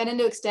 When I got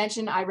into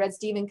Extension, I read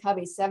Stephen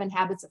Covey's 7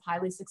 Habits of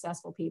Highly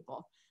Successful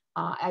People.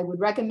 I would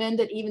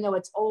recommend it, even though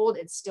it's old,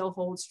 it still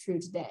holds true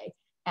today.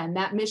 And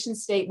that mission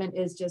statement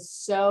is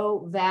just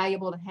so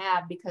valuable to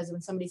have, because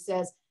when somebody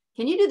says,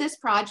 can you do this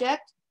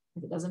project?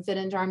 If it doesn't fit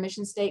into our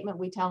mission statement,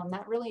 we tell them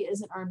that really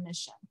isn't our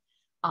mission.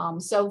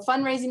 So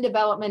fundraising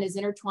development is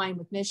intertwined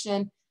with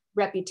mission.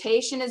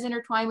 Reputation is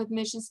intertwined with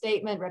mission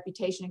statement.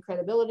 Reputation and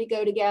credibility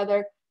go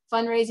together.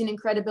 Fundraising and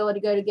credibility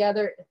go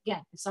together.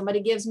 Again, if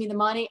somebody gives me the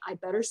money, I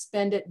better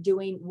spend it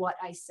doing what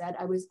I said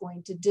I was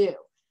going to do.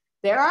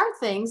 There are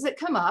things that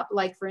come up,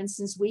 like for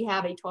instance, we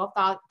have a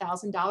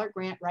 $12,000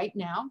 grant right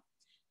now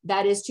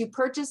that is to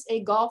purchase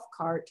a golf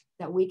cart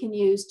that we can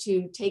use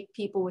to take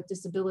people with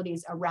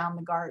disabilities around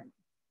the garden.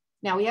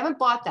 Now, we haven't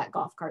bought that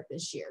golf cart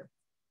this year.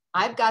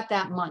 I've got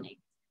that money.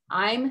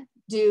 I'm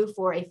due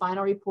for a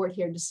final report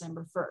here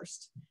December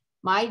 1st.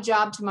 My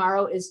job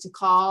tomorrow is to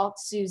call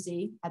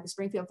Susie at the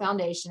Springfield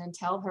Foundation and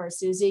tell her,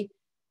 Susie,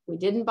 we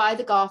didn't buy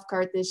the golf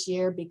cart this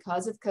year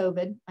because of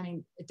COVID. I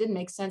mean, it didn't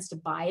make sense to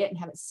buy it and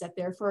have it sit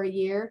there for a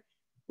year.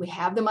 We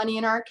have the money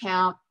in our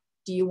account.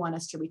 Do you want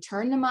us to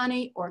return the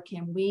money, or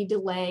can we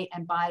delay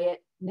and buy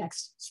it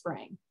next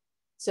spring?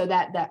 So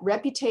that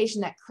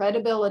reputation, that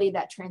credibility,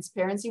 that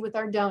transparency with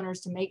our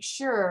donors to make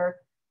sure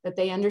that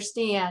they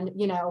understand,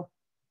 you know,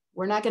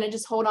 we're not going to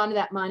just hold on to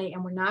that money,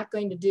 and we're not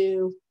going to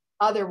do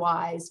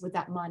otherwise with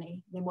that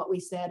money than what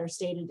we said or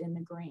stated in the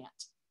grant.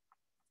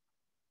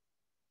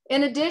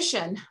 In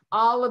addition,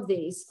 all of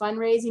these,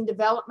 fundraising,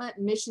 development,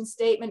 mission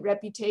statement,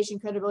 reputation,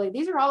 credibility,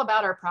 these are all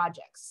about our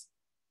projects.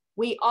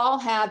 We all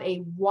have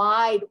a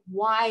wide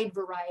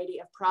variety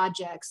of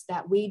projects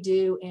that we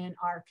do in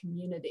our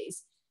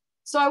communities.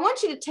 So I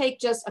want you to take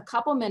just a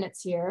couple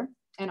minutes here,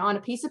 and on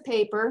a piece of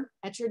paper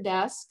at your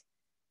desk,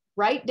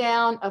 write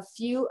down a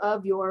few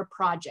of your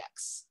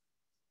projects,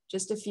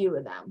 just a few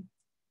of them,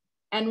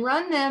 and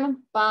run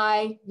them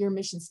by your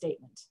mission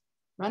statement.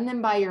 Run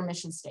them by your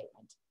mission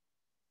statement.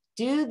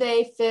 Do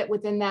they fit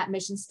within that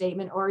mission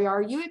statement, or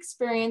are you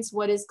experiencing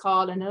what is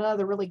called, and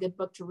another really good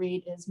book to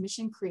read is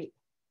Mission Creep.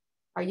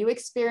 Are you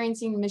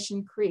experiencing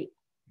mission creep?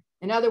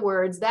 In other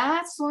words,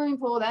 that swimming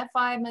pool, that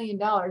 $5 million, you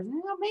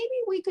know, maybe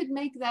we could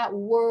make that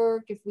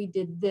work if we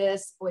did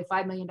this. Boy,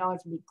 $5 million would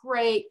be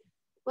great.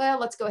 Well,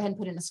 let's go ahead and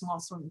put in a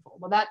small swimming pool.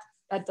 Well, that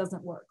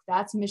doesn't work.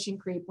 That's mission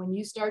creep. When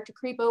you start to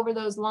creep over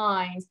those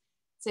lines,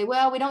 say,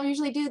 well, we don't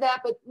usually do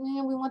that, but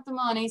we want the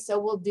money, so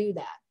we'll do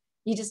that.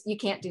 You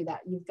can't do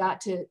that. You've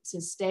got to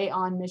stay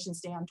on mission,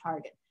 stay on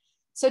target.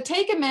 So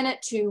take a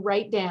minute to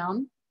write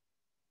down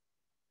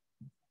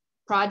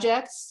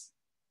projects,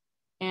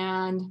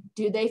 and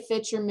do they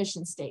fit your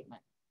mission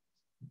statement?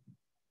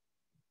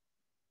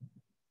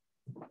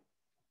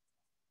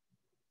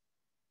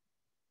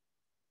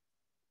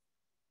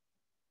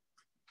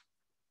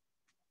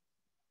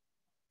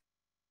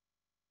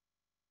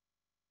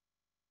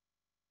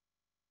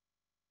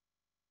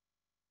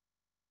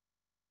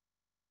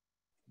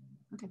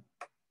 Okay.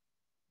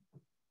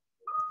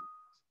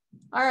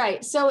 All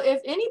right, so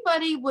if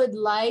anybody would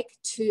like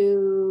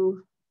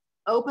to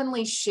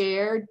openly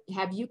share,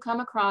 have you come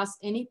across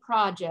any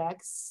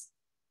projects?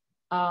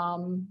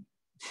 Mike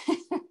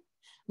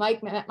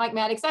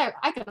Maddox,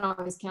 I can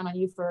always count on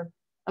you for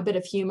a bit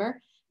of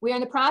humor. We are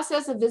in the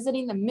process of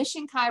visiting the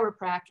Mission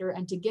Chiropractor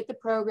and to get the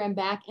program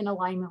back in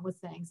alignment with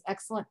things.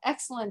 Excellent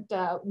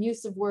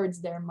use of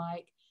words there,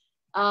 Mike.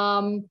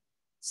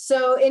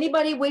 So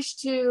anybody wish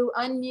to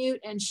unmute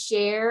and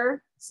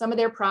share some of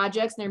their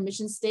projects and their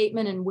mission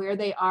statement and where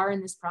they are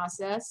in this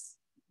process?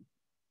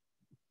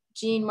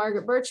 Jean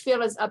Margaret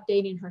Birchfield is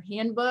updating her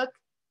handbook.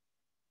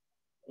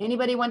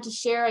 Anybody want to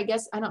share? I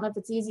guess, I don't know if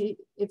it's easy.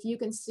 If you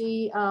can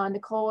see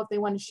Nicole, if they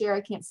want to share,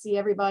 I can't see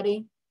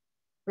everybody.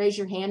 Raise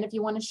your hand if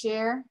you want to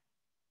share.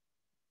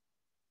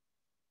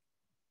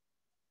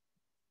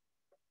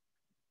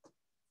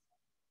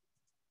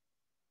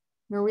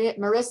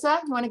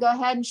 Marissa, you want to go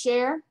ahead and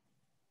share?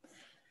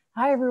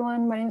 Hi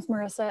everyone, my name is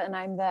Marissa and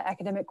I'm the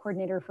academic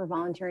coordinator for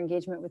volunteer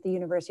engagement with the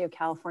University of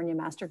California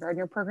Master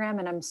Gardener program.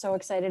 And I'm so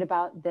excited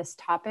about this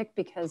topic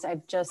because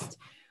I've just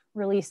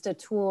released a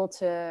tool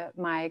to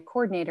my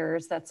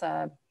coordinators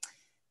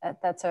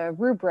that's a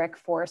rubric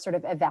for sort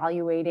of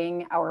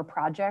evaluating our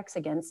projects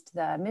against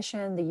the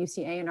mission, the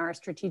UCA&R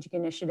strategic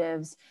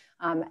initiatives,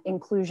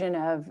 inclusion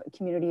of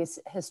communities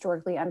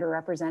historically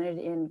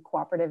underrepresented in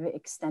cooperative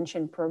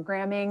extension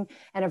programming,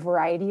 and a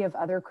variety of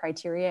other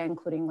criteria,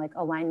 including like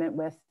alignment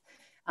with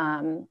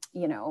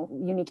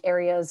unique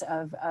areas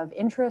of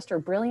interest or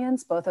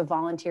brilliance, both of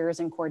volunteers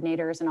and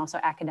coordinators, and also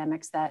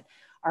academics that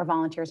our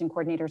volunteers and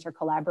coordinators are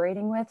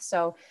collaborating with.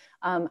 So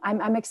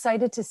I'm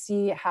excited to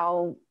see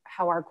how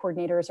our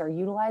coordinators are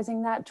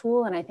utilizing that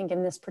tool. And I think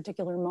in this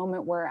particular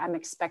moment where I'm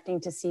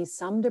expecting to see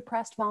some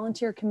depressed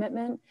volunteer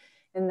commitment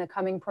in the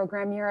coming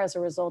program year as a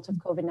result of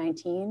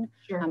COVID-19,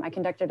 sure. I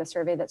conducted a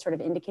survey that sort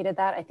of indicated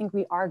that. I think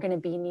we are going to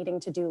be needing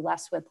to do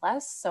less with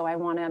less. So I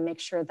want to make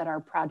sure that our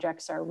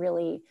projects are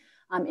really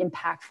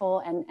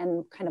impactful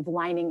and kind of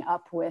lining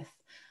up with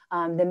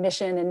the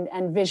mission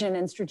and vision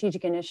and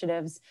strategic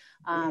initiatives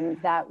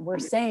that we're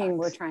saying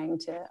we're trying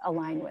to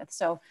align with.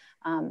 So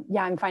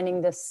yeah, I'm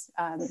finding this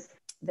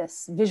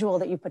this visual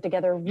that you put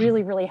together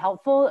really, really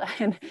helpful.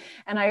 And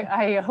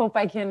I hope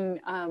I can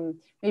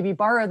maybe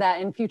borrow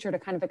that in future to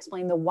kind of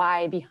explain the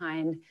why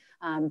behind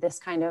this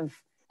kind of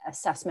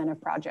assessment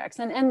of projects.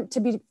 And to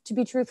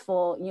be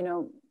truthful, you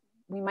know,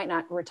 we might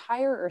not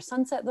retire or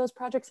sunset those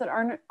projects that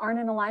aren't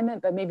in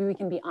alignment, but maybe we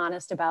can be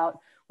honest about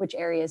which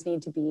areas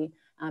need to be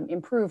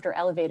improved or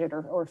elevated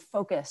or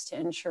focused to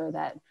ensure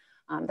that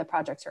the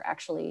projects are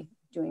actually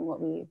doing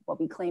what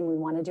we claim we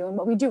want to do and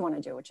what we do want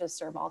to do, which is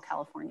serve all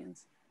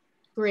Californians.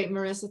 Great,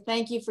 Marissa.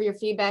 Thank you for your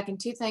feedback. And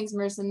two things,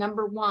 Marissa.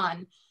 Number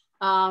one,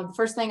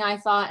 first thing I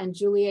thought, and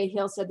Julia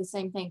Hill said the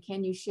same thing,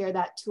 can you share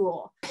that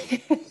tool?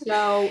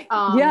 So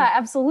yeah,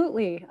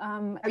 absolutely.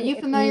 Are you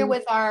familiar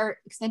with our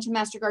Extension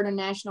Master Gardener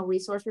National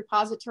Resource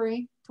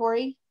Repository,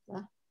 Tori?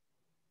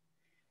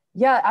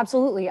 Yeah,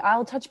 absolutely.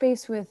 I'll touch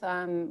base with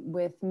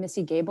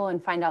Missy Gable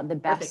and find out the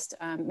best,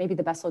 maybe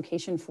the best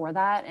location for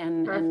that.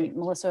 And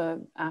Melissa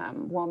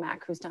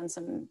Womack, who's done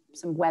some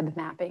web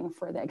mapping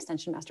for the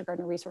Extension Master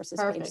Gardener Resources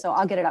page. So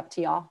I'll get it up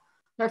to y'all.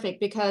 Perfect,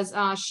 because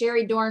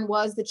Sherry Dorn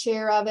was the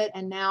chair of it,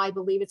 and now I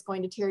believe it's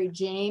going to Terry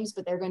James,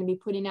 but they're going to be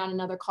putting out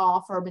another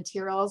call for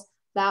materials.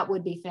 That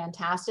would be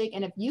fantastic.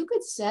 And if you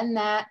could send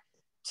that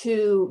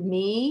to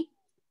me,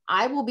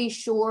 I will be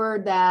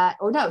sure that,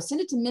 or no, send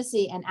it to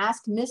Missy and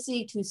ask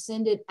Missy to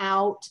send it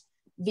out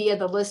via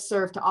the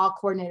listserv to all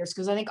coordinators,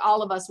 because I think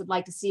all of us would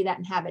like to see that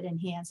and have it in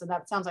hand. So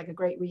that sounds like a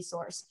great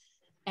resource.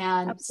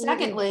 And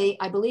secondly,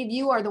 I believe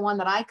you are the one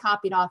that I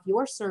copied off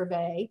your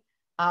survey.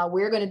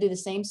 We're going to do the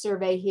same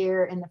survey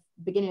here in the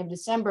beginning of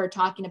December,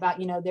 talking about,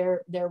 you know,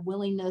 their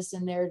willingness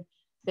and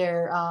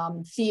their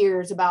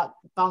fears about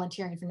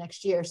volunteering for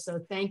next year. So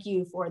thank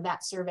you for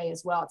that survey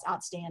as well. It's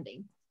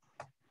outstanding.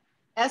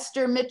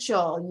 Esther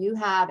Mitchell, you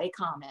have a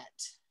comment.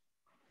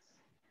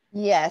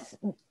 Yes,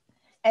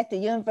 at the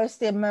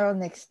University of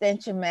Maryland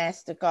Extension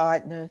Master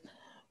Gardener,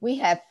 we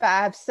have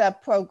 5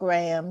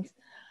 sub-programs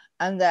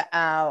under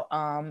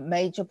our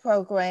major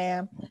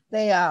program.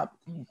 They are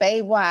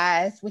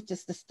Baywise, which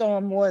is the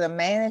stormwater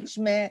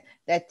management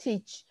that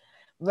teach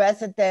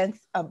residents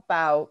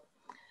about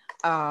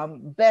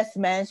best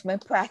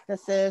management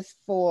practices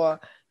for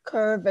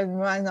curb and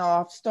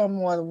runoff,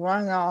 stormwater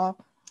runoff.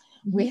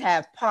 We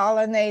have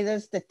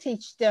pollinators to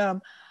teach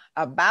them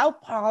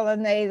about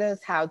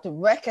pollinators, how to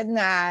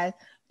recognize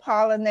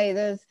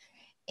pollinators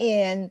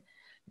in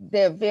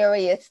their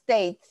various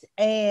states,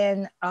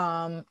 and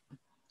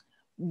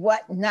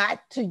what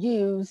not to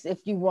use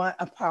if you want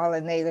a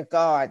pollinator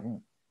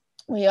garden.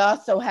 We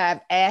also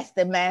have Ask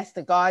the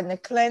Master Gardener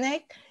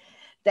Clinic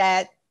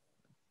that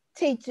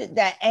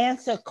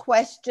answer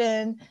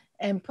questions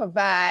and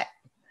provide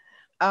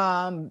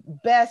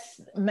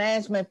best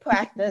management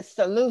practice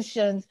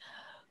solutions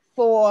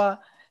for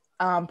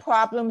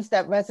problems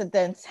that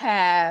residents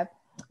have.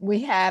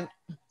 We have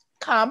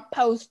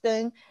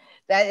composting,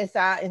 that is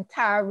our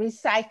entire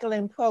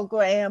recycling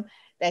program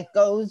that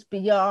goes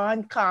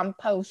beyond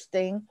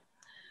composting.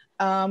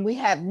 We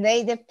have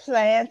native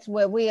plants,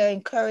 where we are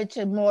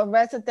encouraging more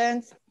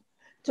residents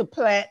to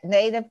plant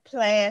native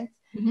plants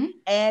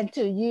and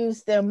to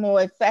use them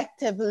more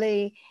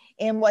effectively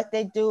in what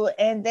they do.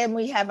 And then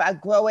we have our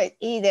Grow It,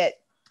 Eat It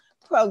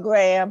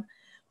program,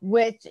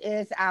 which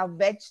is our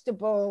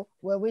vegetable,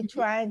 where we're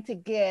trying to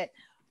get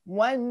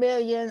 1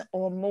 million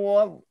or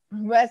more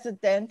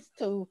residents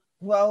to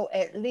grow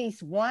at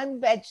least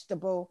one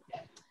vegetable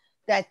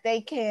that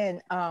they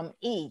can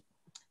eat.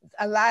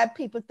 A lot of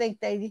people think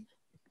they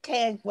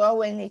can't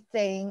grow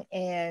anything,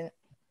 and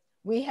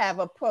we have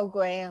a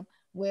program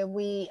where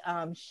we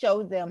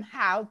show them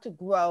how to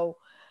grow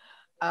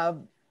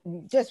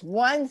just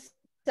one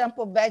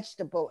simple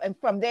vegetable, and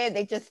from there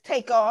they just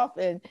take off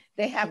and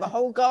they have a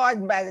whole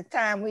garden by the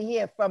time we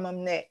hear from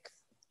them next.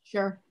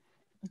 Sure.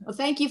 Well,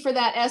 thank you for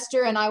that,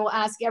 Esther, and I will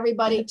ask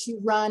everybody to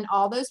run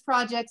all those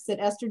projects that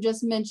Esther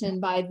just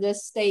mentioned by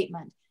this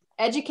statement: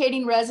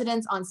 educating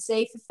residents on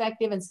safe,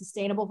 effective, and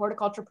sustainable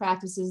horticulture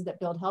practices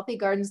that build healthy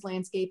gardens,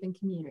 landscape, and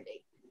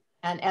community.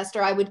 And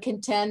Esther, I would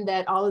contend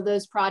that all of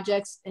those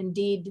projects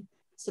indeed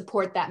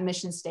support that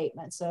mission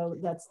statement. So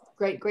that's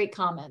great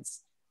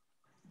comments.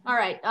 All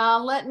right,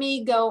 let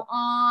me go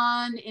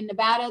on. In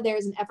Nevada,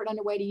 there's an effort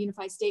underway to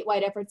unify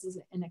statewide efforts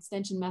in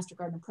Extension Master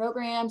Gardener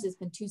programs. It's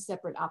been 2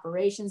 separate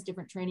operations,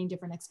 different training,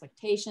 different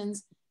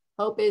expectations.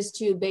 Hope is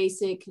to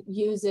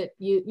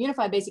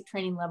unify basic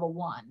training level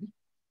 1.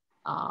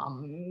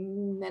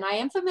 And I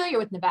am familiar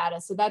with Nevada,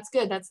 so that's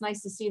good. That's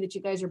nice to see that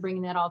you guys are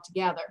bringing that all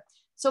together.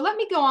 So let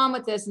me go on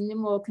with this, and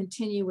then we'll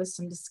continue with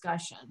some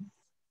discussion.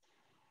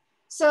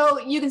 So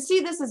you can see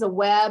this is a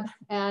web,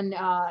 and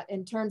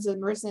in terms of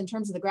Marissa, in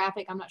terms of the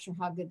graphic, I'm not sure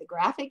how good the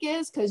graphic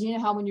is, because you know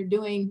how when you're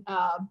doing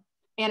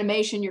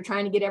animation, you're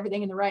trying to get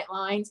everything in the right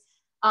lines.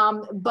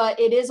 But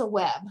it is a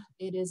web.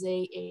 It is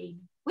a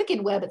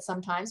wicked web at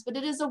sometimes, but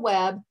it is a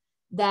web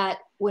that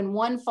when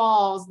one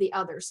falls, the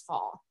others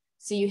fall.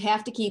 So you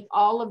have to keep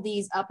all of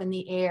these up in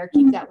the air,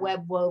 keep that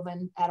web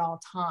woven at all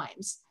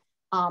times.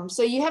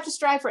 So you have to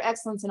strive for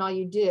excellence in all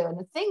you do. And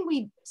the thing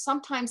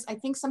I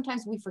think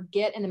sometimes we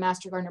forget in the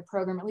Master Gardener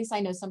program, at least I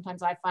know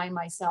sometimes I find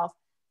myself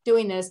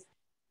doing this,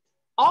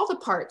 all the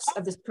parts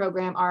of this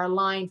program are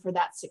aligned for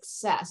that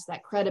success,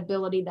 that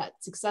credibility, that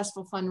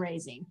successful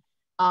fundraising,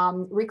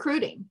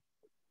 recruiting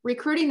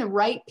the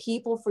right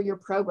people for your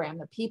program,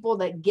 the people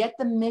that get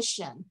the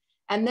mission,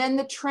 and then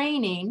the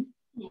training.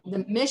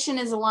 The mission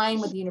is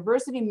aligned with the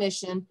university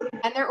mission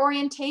and their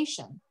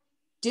orientation.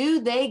 Do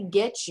they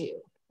get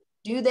you?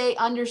 Do they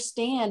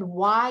understand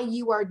why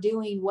you are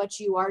doing what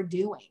you are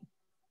doing?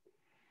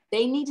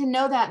 They need to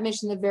know that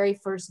mission the very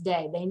first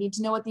day. They need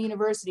to know at the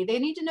university. They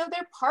need to know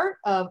they're part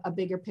of a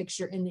bigger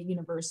picture in the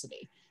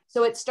university.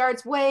 So it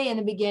starts way in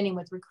the beginning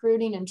with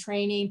recruiting and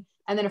training.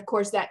 And then of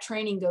course that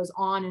training goes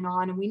on.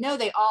 And we know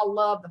they all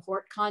love the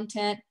HORT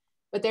content,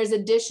 but there's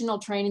additional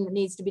training that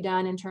needs to be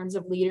done in terms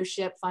of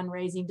leadership,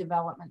 fundraising,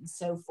 development, and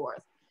so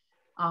forth.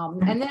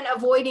 And then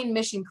avoiding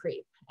mission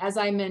creep. As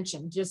I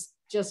mentioned,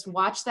 just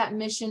watch that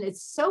mission.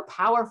 It's so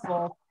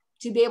powerful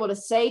to be able to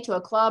say to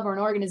a club or an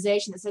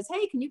organization that says,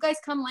 hey, can you guys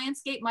come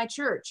landscape my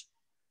church?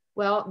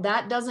 Well,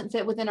 that doesn't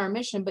fit within our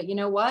mission, but you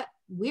know what?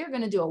 We're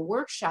going to do a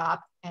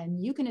workshop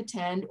and you can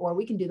attend, or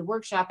we can do the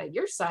workshop at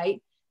your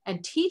site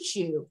and teach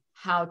you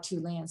how to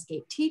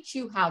landscape, teach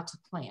you how to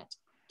plant,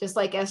 just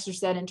like Esther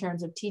said, in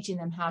terms of teaching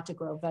them how to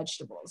grow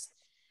vegetables.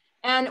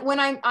 And when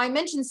I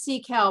mentioned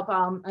seek help,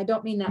 I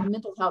don't mean that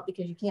mental help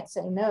because you can't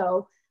say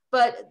no,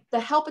 but the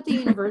help at the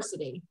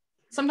university.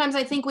 Sometimes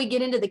I think we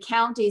get into the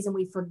counties and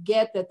we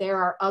forget that there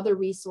are other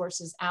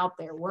resources out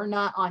there. We're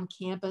not on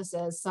campus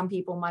as some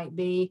people might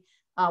be.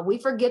 We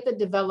forget that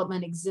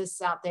development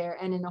exists out there.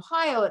 And in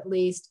Ohio, at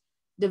least,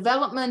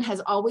 development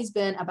has always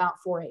been about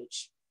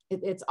 4-H.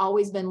 It's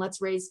always been,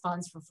 let's raise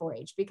funds for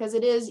 4-H, because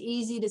it is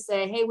easy to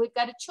say, hey, we've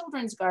got a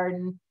children's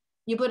garden.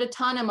 You put a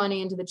ton of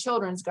money into the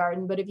children's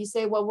garden. But if you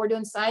say, well, we're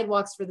doing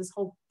sidewalks for this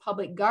whole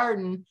public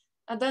garden,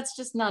 that's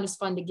just not as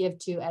fun to give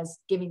to as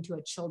giving to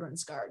a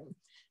children's garden.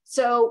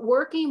 So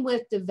working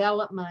with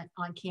development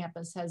on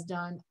campus has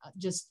done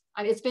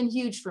it's been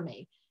huge for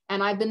me.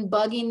 And I've been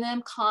bugging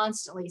them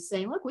constantly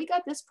saying, look, we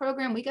got this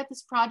program, we got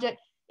this project.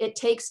 It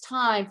takes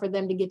time for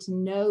them to get to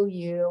know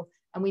you.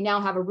 And we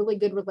now have a really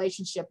good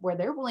relationship where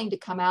they're willing to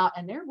come out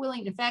and they're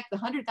willing. In fact, the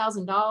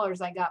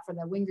 $100,000 I got for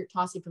the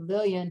Wingert-Tossie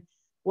Pavilion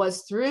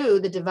was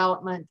through the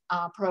development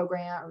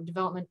program or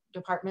development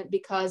department,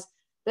 because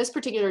this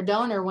particular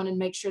donor wanted to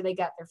make sure they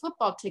got their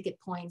football ticket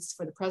points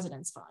for the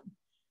President's Fund.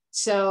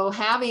 So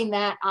having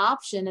that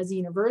option as a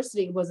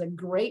university was a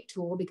great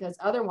tool, because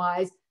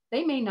otherwise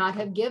they may not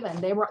have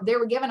given. They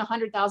were given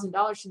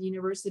 $100,000 to the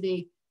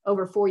university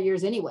over 4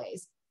 years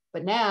anyways.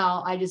 But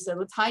now I just said,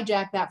 let's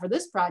hijack that for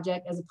this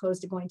project as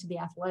opposed to going to the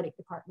athletic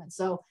department.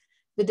 So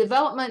the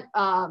development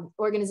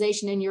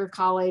organization in your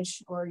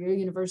college or your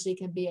university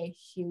can be a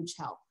huge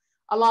help,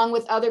 along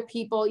with other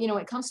people. You know,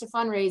 when it comes to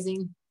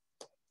fundraising,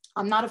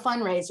 I'm not a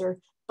fundraiser,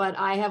 but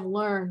I have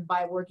learned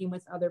by working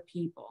with other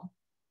people.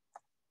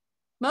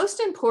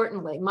 Most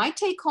importantly, my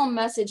take-home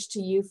message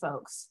to you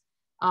folks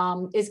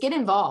is get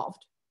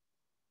involved.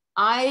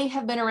 I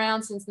have been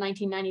around since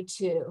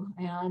 1992,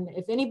 and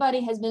if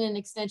anybody has been in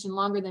Extension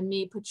longer than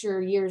me, put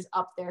your years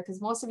up there, because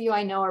most of you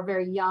I know are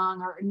very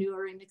young or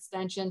newer in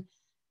Extension.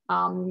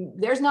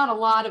 There's not a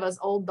lot of us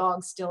old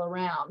dogs still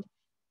around.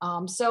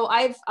 So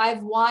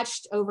I've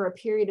watched over a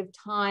period of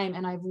time,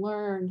 and I've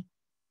learned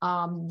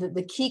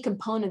the key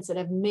components that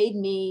have made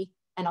me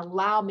and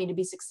allowed me to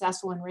be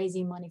successful in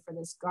raising money for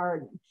this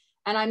garden.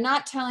 And I'm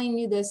not telling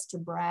you this to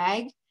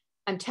brag.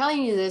 I'm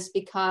telling you this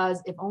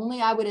because if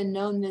only I would have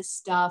known this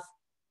stuff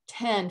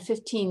 10,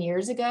 15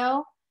 years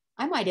ago,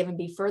 I might even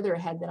be further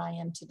ahead than I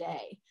am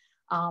today.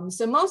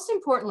 So most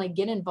importantly,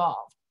 get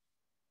involved.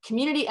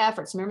 Community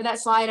efforts. Remember that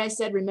slide I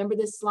said, remember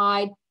this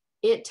slide?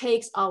 It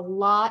takes a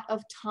lot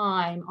of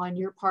time on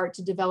your part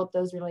to develop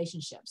those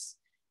relationships.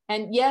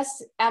 And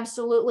yes,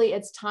 absolutely,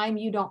 it's time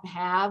you don't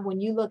have. When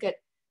you look at,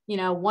 you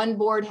know, one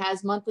board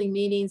has monthly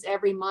meetings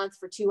every month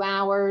for 2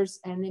 hours,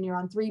 and then you're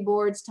on 3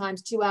 boards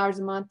times 2 hours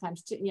a month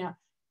times 2, you know,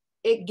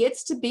 it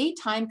gets to be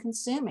time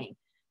consuming.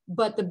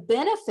 But the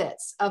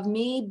benefits of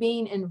me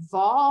being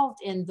involved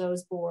in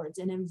those boards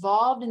and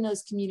involved in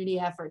those community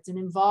efforts and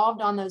involved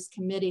on those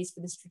committees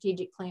for the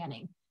strategic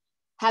planning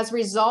has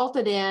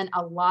resulted in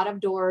a lot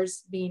of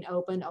doors being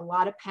opened, a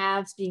lot of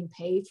paths being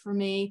paved for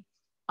me.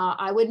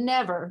 I would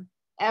never,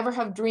 ever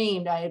have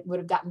dreamed I would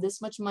have gotten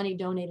this much money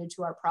donated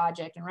to our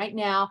project. And right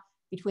now,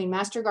 between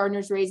Master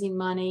Gardeners raising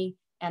money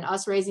and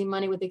us raising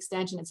money with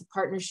Extension, it's a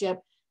partnership.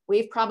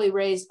 We've probably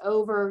raised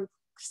over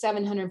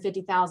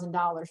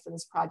 $750,000 for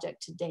this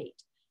project to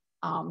date.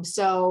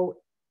 So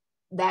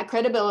that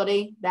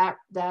credibility, that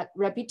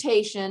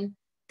reputation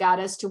got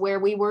us to where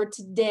we were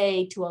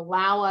today to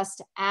allow us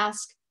to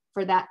ask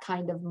for that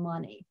kind of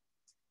money.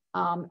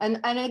 And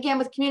again,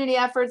 with community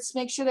efforts,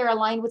 make sure they're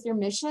aligned with your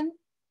mission.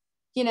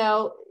 You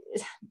know,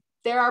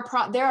 there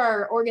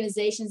are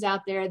organizations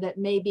out there that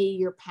may be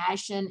your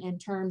passion in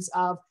terms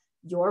of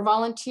your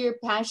volunteer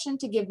passion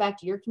to give back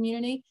to your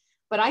community.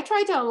 But I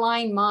tried to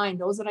align mine,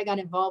 those that I got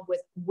involved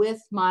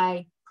with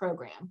my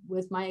program,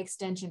 with my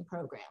extension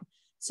program,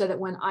 so that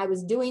when I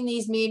was doing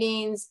these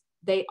meetings,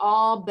 they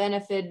all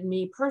benefited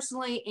me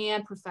personally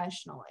and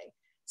professionally.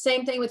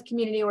 Same thing with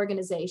community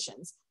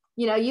organizations.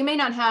 You know, you may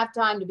not have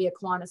time to be a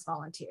Kiwanis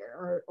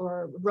volunteer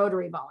or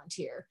Rotary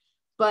volunteer,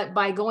 but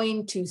by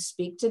going to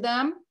speak to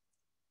them,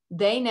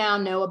 they now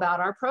know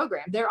about our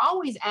program. They're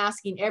always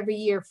asking every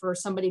year for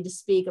somebody to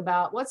speak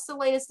about what's the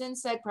latest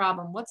insect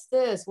problem, what's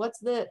this, what's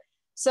the.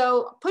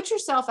 So put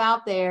yourself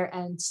out there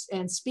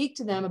and speak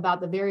to them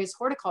about the various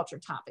horticulture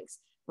topics.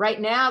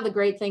 Right now, the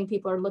great thing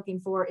people are looking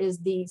for is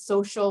the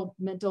social,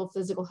 mental,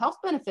 physical health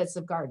benefits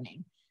of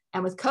gardening.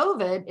 And with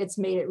COVID, it's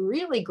made it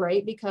really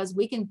great because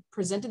we can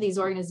present to these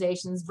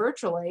organizations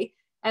virtually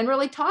and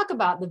really talk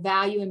about the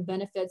value and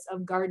benefits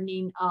of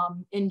gardening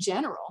in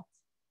general.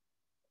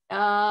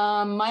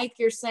 Mike,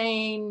 you're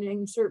saying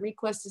insert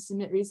request to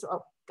submit resource.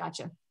 Oh,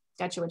 gotcha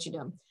what you're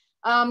doing.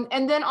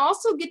 And then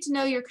also get to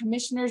know your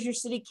commissioners, your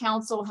city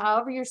council,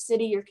 however your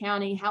city, your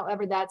county,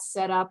 however that's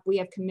set up. We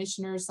have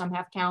commissioners, some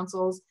have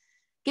councils.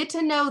 Get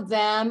to know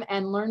them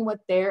and learn what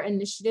their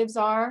initiatives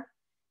are.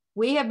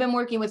 We have been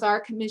working with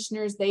our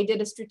commissioners. They did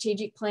a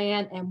strategic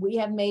plan, and we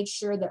have made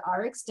sure that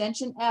our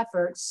extension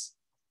efforts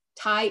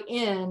tie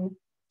in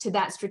to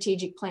that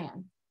strategic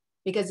plan.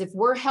 Because if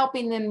we're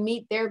helping them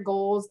meet their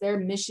goals, their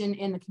mission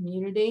in the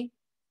community,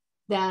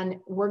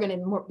 then we're going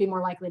to be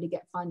more likely to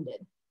get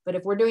funded. But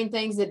if we're doing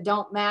things that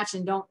don't match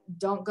and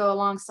don't go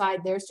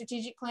alongside their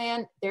strategic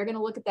plan, they're going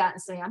to look at that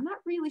and say, I'm not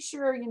really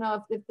sure, you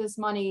know, if this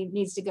money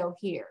needs to go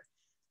here.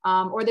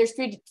 Or there's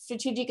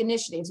strategic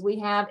initiatives. We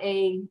have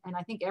and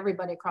I think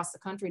everybody across the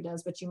country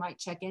does, but you might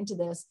check into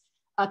this,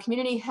 a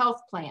community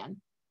health plan.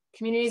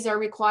 Communities are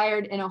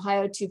required in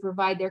Ohio to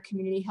provide their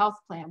community health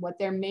plan, what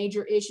their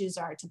major issues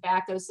are,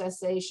 tobacco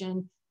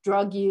cessation,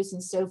 drug use,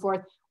 and so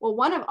forth. Well,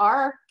 one of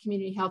our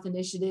community health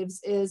initiatives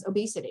is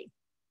obesity.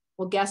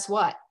 Well, guess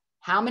what?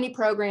 How many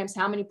programs,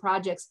 how many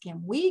projects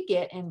can we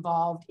get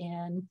involved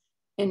in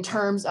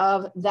terms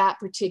of that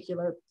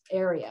particular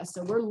area?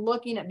 So we're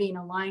looking at being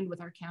aligned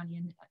with our county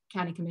and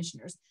county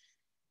commissioners.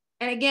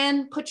 And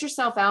again, put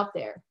yourself out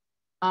there.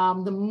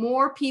 The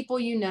more people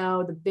you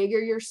know, the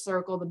bigger your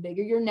circle, the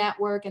bigger your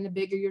network, and the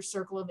bigger your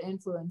circle of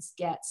influence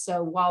gets.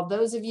 So while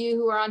those of you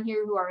who are on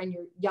here who are in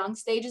your young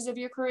stages of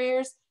your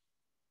careers,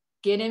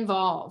 get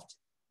involved.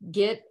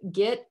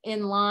 Get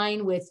in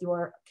line with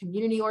your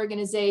community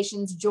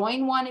organizations.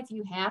 Join one if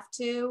you have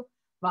to.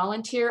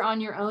 Volunteer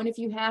on your own if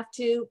you have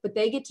to, but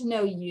they get to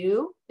know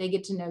you. They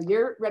get to know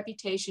your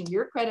reputation,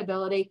 your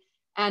credibility.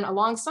 And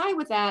alongside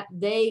with that,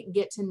 they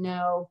get to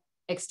know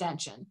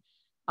Extension.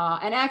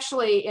 And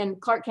actually in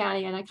Clark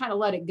County, and I kind of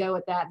let it go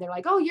at that, they're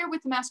like, oh, you're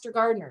with the Master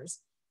Gardeners.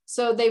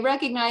 So they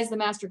recognize the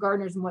Master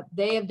Gardeners and what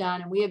they have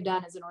done and we have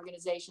done as an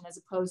organization as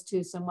opposed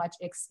to so much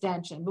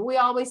Extension. But we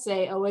always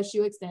say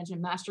OSU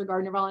Extension, Master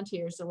Gardener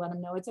Volunteers, so let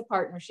them know it's a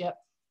partnership.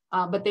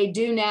 But they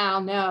do now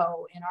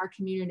know in our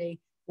community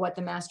what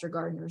the Master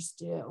Gardeners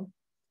do.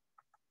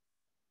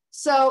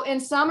 So in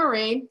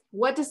summary,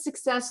 what does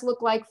success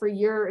look like for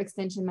your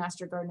Extension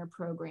Master Gardener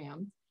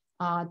program?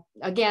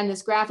 Again,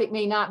 this graphic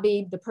may not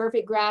be the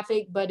perfect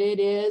graphic, but it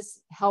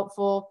is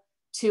helpful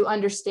to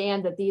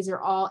understand that these are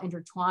all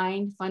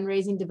intertwined: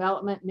 fundraising,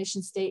 development,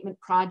 mission statement,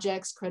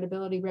 projects,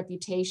 credibility,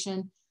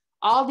 reputation.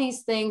 All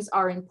these things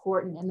are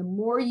important. And the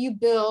more you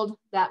build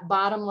that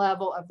bottom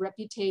level of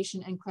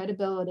reputation and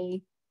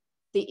credibility,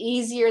 the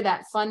easier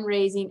that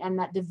fundraising and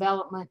that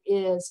development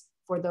is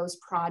for those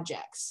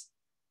projects.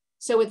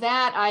 So with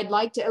that, I'd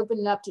like to open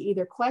it up to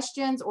either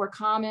questions or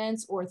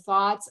comments or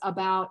thoughts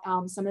about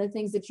some of the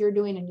things that you're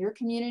doing in your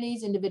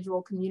communities,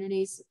 individual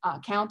communities,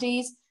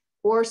 counties,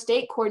 or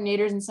state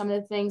coordinators, and some of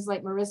the things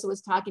like Marissa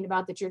was talking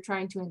about that you're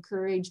trying to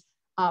encourage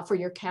for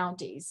your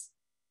counties.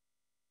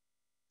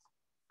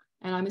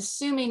 And I'm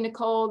assuming,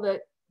 Nicole,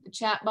 that the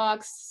chat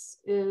box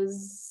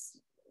is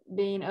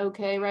being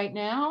okay right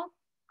now.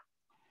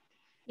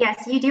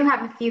 Yes, you do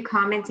have a few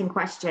comments and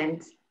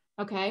questions.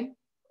 Okay.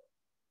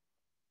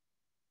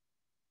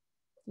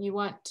 You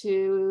want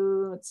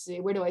to, let's see,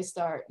 where do I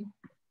start?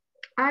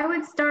 I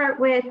would start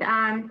with,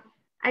 I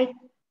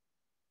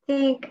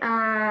think,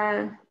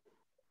 let's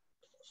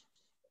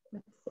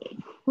see,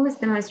 what was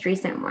the most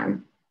recent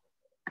one?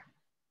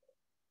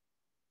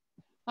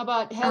 How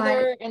about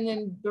Heather and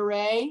then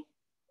Beret?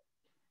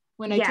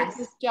 When I yes. took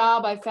this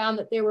job, I found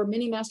that there were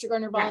many Master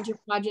Gardener volunteer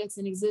projects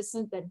in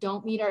existence that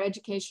don't meet our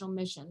educational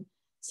mission.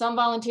 Some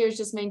volunteers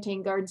just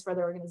maintain gardens for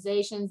their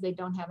organizations. They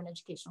don't have an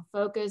educational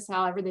focus.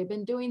 However, they've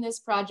been doing this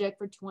project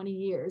for 20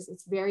 years.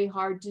 It's very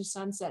hard to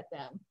sunset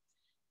them.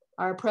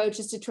 Our approach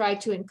is to try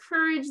to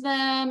encourage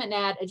them and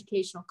add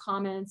educational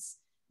comments.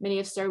 Many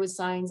have started with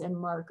signs and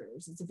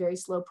markers. It's a very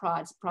slow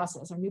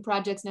process. Our new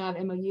projects now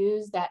have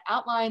MOUs that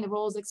outline the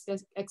roles,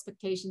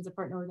 expectations of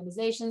partner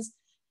organizations.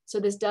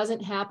 So this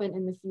doesn't happen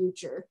in the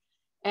future.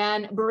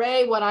 And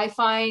Beret, what I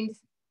find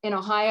in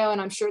Ohio, and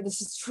I'm sure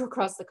this is true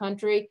across the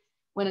country,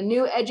 when a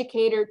new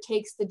educator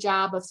takes the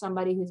job of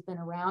somebody who's been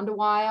around a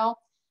while,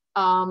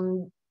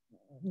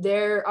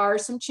 there are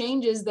some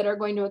changes that are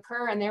going to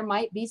occur, and there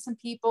might be some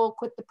people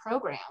quit the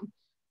program.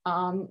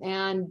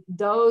 And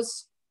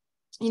those,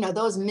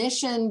 those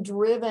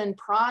mission-driven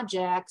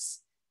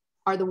projects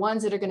are the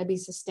ones that are going to be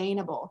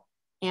sustainable.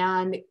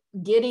 and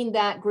getting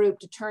that group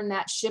to turn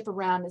that ship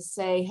around to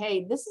say,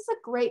 hey, this is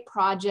a great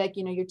project.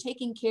 You know, you're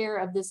taking care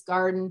of this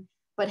garden,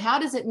 but how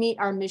does it meet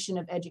our mission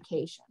of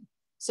education?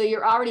 So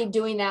you're already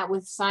doing that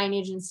with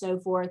signage and so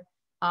forth.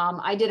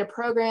 I did a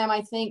program,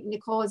 I think,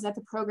 Nicole, is that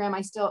the program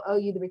I still owe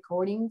you the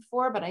recording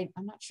for, but I'm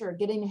not sure.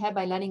 Getting Ahead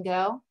by Letting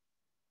Go?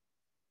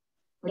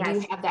 Or yes. Do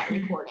you have that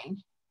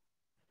recording?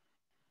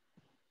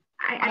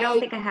 I don't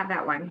think I have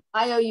that one.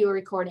 I owe you a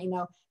recording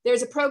though.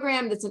 There's a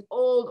program that's an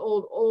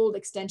old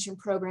extension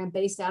program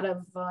based out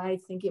of, I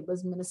think it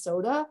was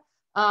Minnesota,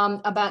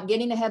 about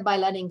getting ahead by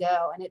letting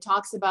go. And it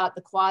talks about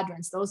the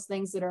quadrants, those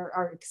things that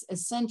are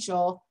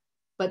essential,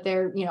 but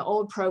they're, you know,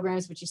 old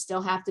programs, but you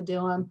still have to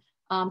do them.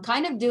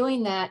 Kind of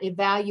doing that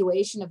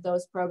evaluation of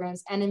those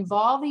programs and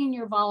involving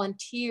your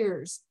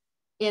volunteers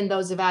in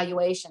those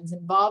evaluations,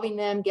 involving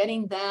them,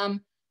 getting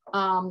them,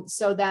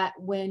 so that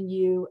when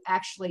you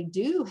actually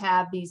do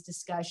have these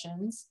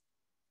discussions,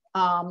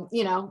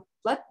 you know,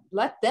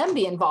 let them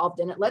be involved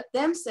in it. Let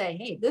them say,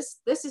 hey,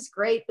 this is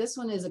great. This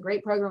one is a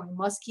great program. We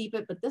must keep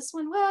it. But this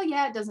one, well,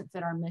 yeah, it doesn't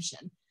fit our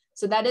mission.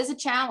 So that is a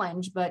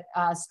challenge, but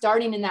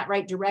starting in that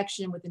right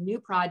direction with the new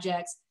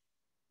projects,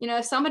 you know,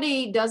 if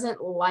somebody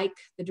doesn't like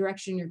the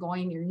direction you're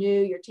going, you're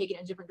new, you're taking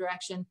a different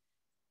direction,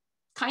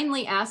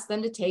 kindly ask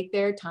them to take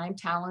their time,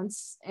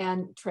 talents,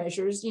 and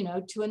treasures, you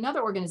know, to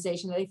another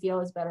organization that they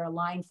feel is better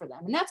aligned for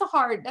them. And that's a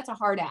hard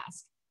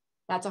ask.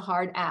 That's a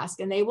hard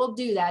ask. And they will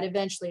do that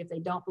eventually if they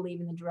don't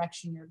believe in the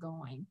direction you're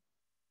going.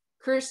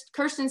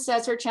 Kirsten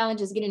says her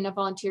challenge is getting enough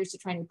volunteers to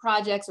try new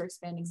projects or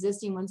expand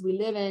existing ones. We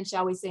live in,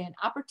 shall we say, an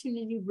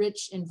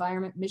opportunity-rich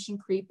environment. Mission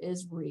creep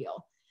is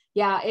real.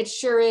 Yeah, it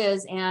sure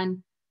is.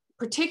 And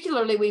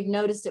particularly, we've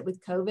noticed it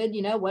with COVID.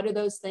 You know, what are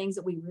those things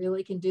that we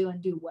really can do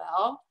and do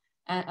well?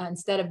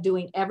 Instead of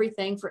doing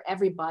everything for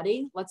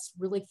everybody, let's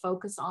really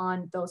focus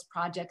on those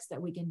projects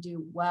that we can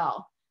do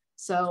well.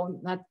 So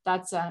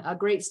that's a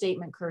great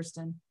statement,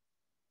 Kirsten.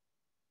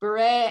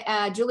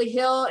 Julie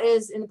Hill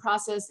is in the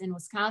process in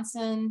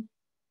Wisconsin.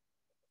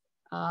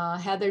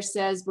 Heather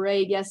says,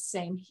 Beret, yes,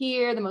 same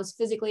here. The most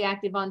physically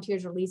active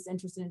volunteers are least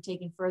interested in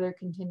taking further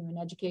continuing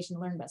education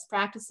to learn best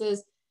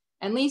practices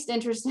and least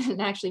interested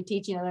in actually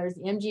teaching others.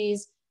 The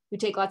EMGs who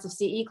take lots of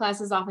CE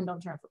classes often don't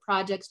turn up for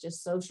projects,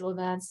 just social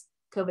events.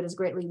 COVID has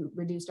greatly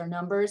reduced our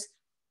numbers.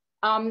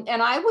 And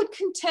I would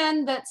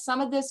contend that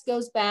some of this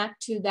goes back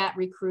to that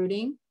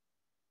recruiting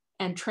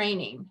and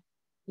training.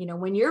 You know,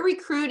 when you're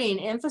recruiting,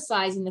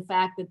 emphasizing the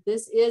fact that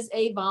this is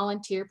a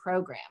volunteer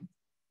program.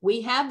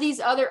 We have these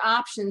other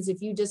options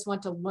if you just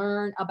want to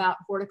learn about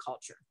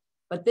horticulture,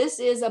 but this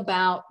is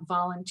about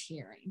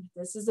volunteering.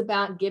 This is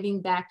about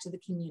giving back to the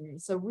community.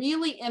 So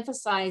really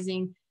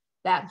emphasizing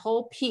that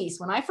whole piece.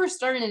 When I first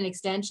started in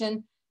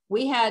Extension,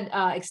 we had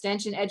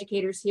extension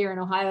educators here in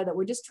Ohio that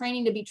were just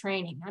training to be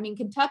training. I mean,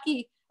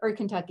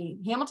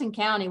 Hamilton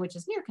County, which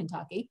is near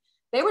Kentucky,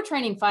 they were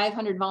training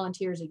 500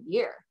 volunteers a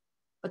year,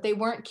 but they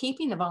weren't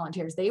keeping the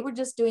volunteers. They were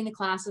just doing the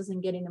classes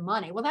and getting the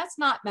money. Well, that's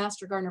not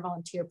Master Gardener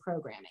volunteer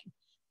programming.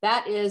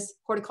 That is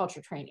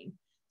horticulture training.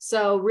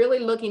 So really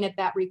looking at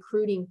that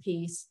recruiting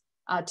piece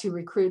to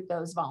recruit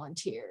those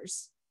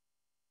volunteers.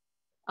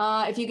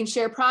 If you can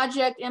share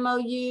project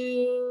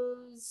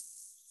MOUs,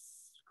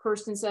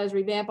 Kirsten says,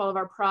 revamp all of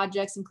our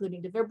projects,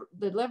 including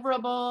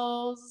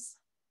deliverables.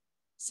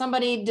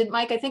 Somebody did,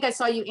 Mike, I think I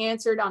saw you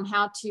answered on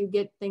how to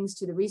get things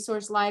to the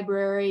resource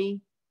library.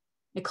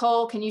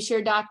 Nicole, can you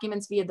share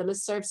documents via the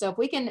listserv? So if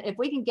we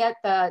can get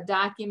the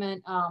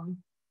document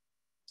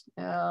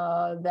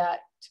that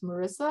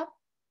Marissa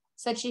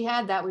said she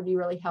had, that would be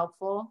really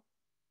helpful.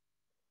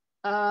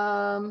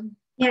 Yeah,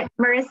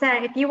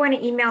 Marissa, if you want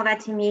to email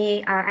that to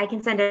me, I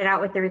can send it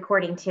out with the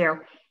recording too.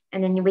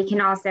 And then we can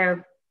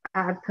also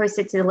post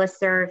it to the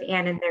listserv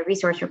and in the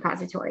resource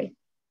repository.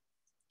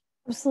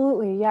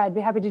 Absolutely, yeah, I'd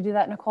be happy to do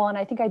that, Nicole. And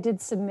I think I did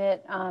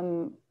submit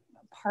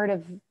part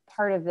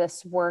of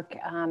this work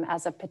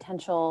as a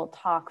potential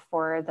talk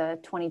for the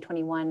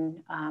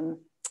 2021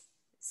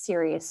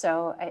 series.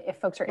 So if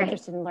folks are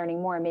interested in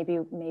learning more, maybe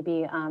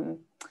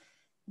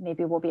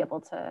we'll be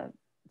able to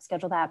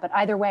schedule that. But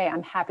either way,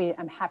 I'm happy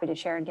to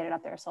share and get it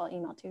up there. So I'll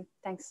email too.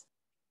 Thanks.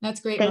 That's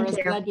great,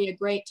 Marissa. That'd be a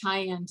great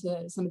tie-in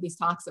to some of these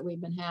talks that we've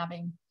been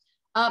having.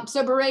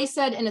 So Beret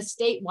said in a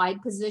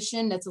statewide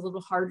position, that's a little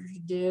harder to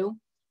do.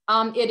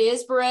 It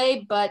is,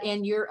 Beret, but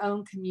in your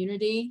own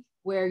community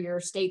where your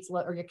state's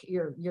or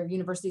your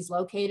university is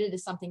located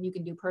is something you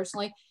can do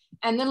personally.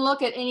 And then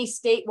look at any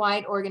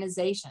statewide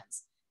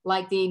organizations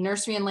like the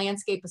Nursery and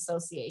Landscape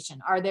Association.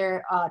 Are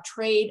there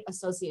trade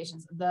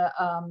associations? The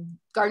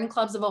Garden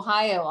Clubs of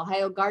Ohio,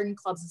 Ohio Garden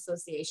Clubs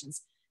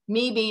Associations.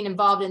 Me being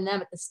involved in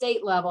them at the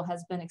state level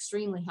has been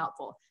extremely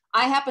helpful.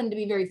 I happen to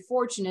be very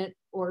fortunate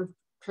or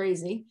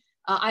crazy.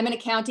 I'm in a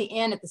county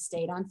and at the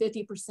state. I'm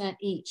 50%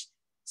 each.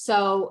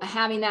 So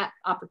having that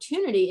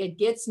opportunity, it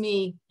gets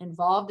me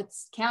involved at the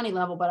county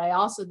level, but I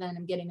also then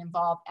am getting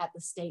involved at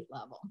the state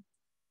level.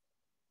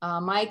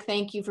 Mike,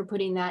 thank you for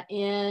putting that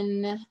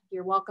in.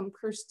 You're welcome,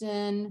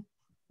 Kirsten.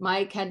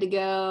 Mike had to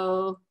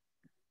go.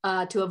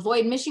 To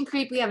avoid mission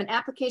creep, we have an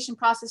application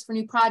process for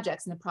new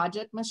projects, and the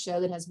project must show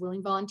that it has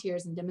willing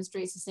volunteers and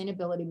demonstrate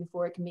sustainability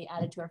before it can be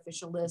added to our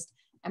official list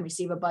and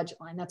receive a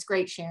budget line. That's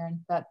great,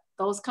 Sharon. But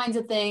those kinds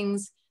of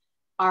things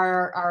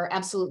are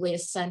absolutely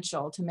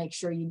essential to make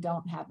sure you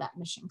don't have that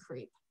mission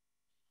creep.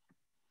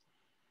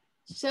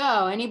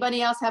 So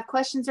anybody else have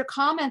questions or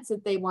comments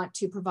that they want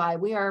to provide?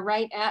 We are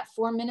right at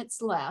 4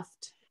 minutes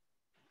left.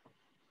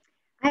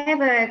 I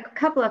have a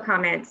couple of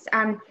comments.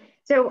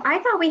 So I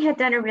thought we had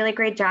done a really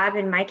great job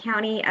in my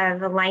county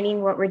of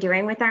aligning what we're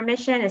doing with our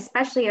mission,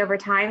 especially over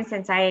time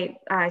since I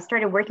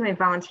started working with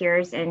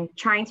volunteers and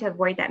trying to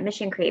avoid that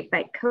mission creep.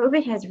 But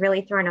COVID has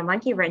really thrown a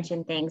monkey wrench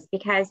in things,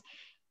 because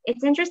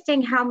it's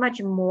interesting how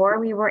much more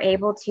we were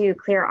able to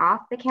clear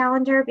off the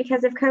calendar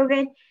because of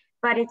COVID,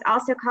 but it's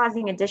also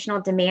causing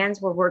additional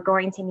demands where we're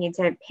going to need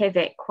to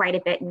pivot quite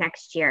a bit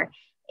next year.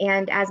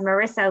 And as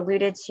Marissa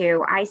alluded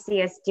to, I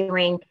see us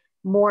doing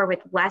more with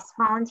less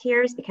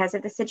volunteers because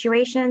of the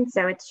situation.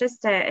 So it's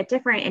just a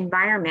different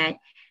environment.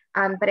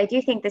 But I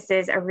do think this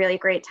is a really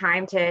great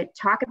time to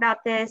talk about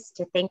this,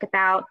 to think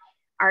about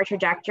our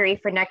trajectory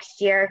for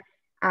next year.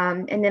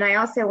 And then I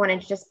also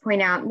wanted to just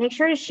point out, make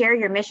sure to share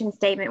your mission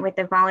statement with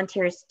the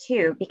volunteers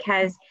too,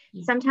 because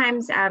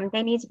sometimes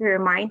they need to be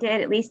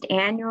reminded at least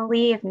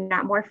annually, if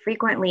not more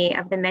frequently,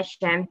 of the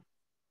mission.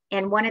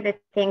 And one of the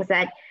things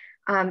that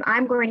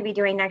I'm going to be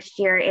doing next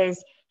year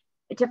is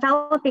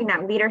developing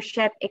that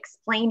leadership,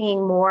 explaining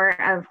more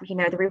of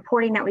the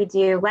reporting that we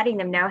do, letting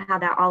them know how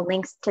that all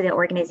links to the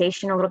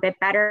organization a little bit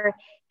better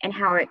and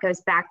how it goes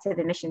back to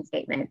the mission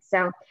statement.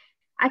 So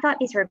I thought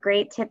these were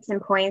great tips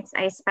and points.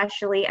 I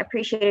especially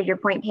appreciated your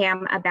point,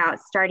 Pam, about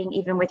starting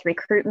even with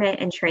recruitment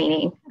and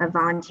training of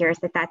volunteers,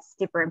 that's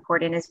super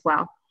important as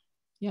well.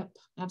 Yep,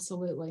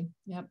 absolutely.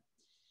 Yep.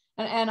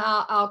 And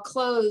I'll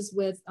close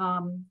with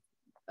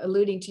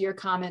alluding to your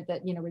comment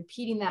that,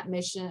 repeating that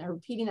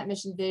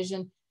mission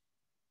vision,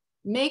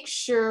 make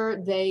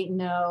sure they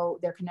know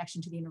their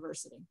connection to the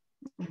university.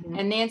 Mm-hmm.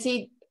 And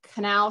Nancy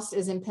Knaus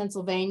is in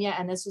Pennsylvania,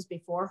 and this was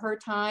before her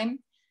time.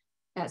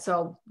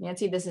 So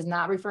Nancy, this is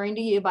not referring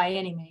to you by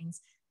any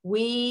means.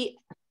 We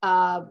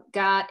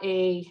got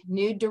a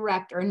new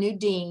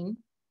dean,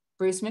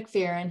 Bruce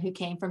McPherron, who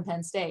came from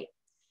Penn State.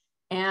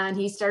 And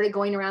he started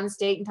going around the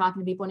state and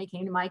talking to people, and he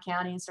came to my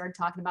county and started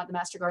talking about the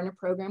Master Gardener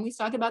program. We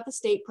talked about the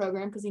state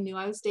program because he knew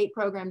I was state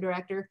program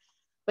director.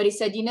 But he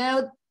said,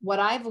 what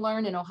I've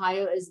learned in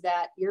Ohio is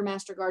that your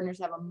Master Gardeners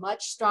have a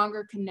much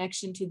stronger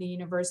connection to the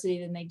university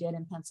than they did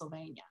in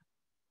Pennsylvania.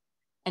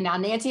 And now,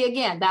 Nancy,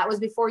 again, that was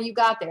before you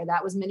got there.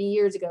 That was many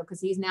years ago, because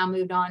he's now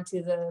moved on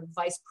to the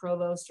vice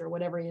provost or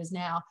whatever he is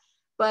now.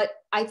 But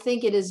I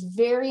think it is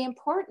very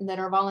important that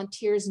our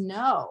volunteers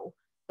know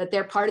that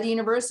they're part of the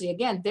university.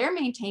 Again, they're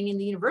maintaining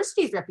the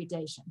university's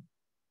reputation.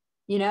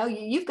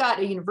 You've got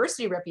a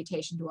university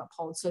reputation to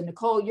uphold. So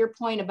Nicole, your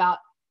point about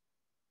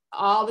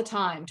all the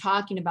time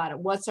talking about it,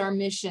 what's our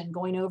mission,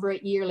 going over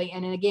it yearly,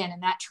 and then again, in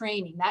that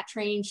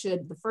training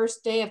should, the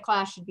first day of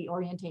class should be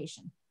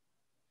orientation.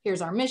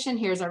 Here's our mission,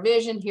 here's our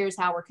vision, here's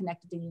how we're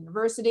connected to the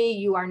university.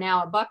 You are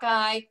now a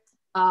Buckeye,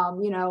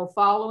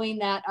 following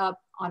that up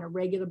on a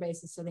regular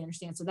basis so they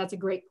understand. So that's a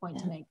great point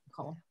to make,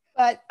 Nicole.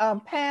 But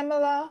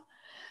Pamela,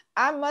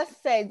 I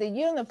must say the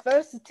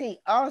university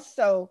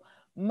also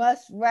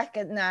must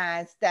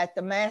recognize that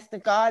the Master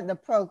Gardener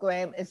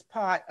program is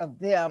part of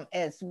them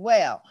as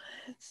well.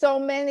 So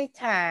many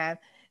times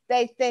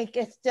they think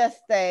it's just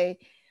a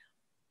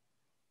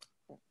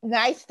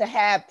nice to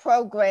have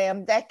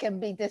program that can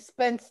be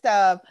dispensed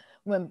of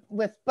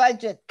with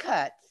budget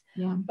cuts.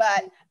 Yeah.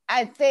 But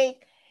I think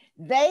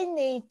they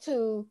need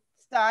to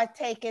start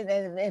taking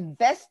an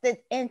invested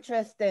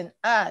interest in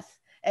us,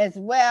 as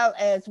well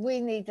as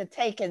we need to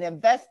take an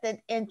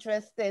invested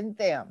interest in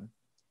them.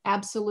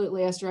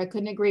 Absolutely, Esther. I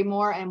couldn't agree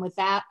more. And with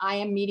that, I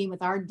am meeting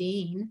with our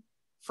dean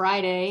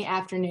Friday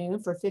afternoon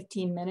for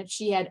 15 minutes.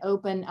 She had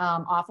open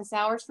office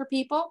hours for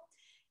people,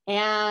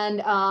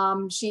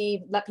 and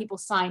she let people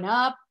sign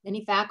up.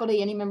 Any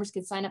faculty, any members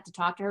could sign up to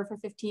talk to her for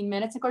 15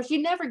 minutes. Of course,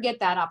 you never get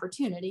that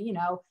opportunity.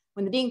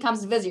 When the dean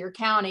comes to visit your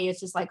county, it's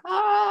just like,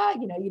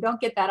 you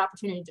don't get that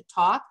opportunity to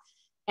talk.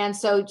 And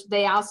so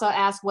they also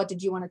asked, what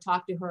did you want to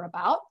talk to her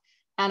about?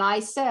 And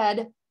I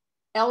said,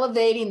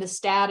 elevating the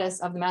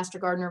status of the Master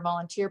Gardener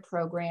volunteer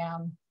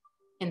program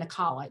in the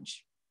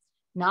college.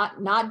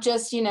 Not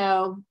just,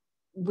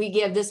 we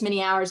give this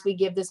many hours, we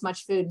give this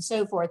much food and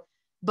so forth,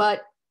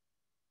 but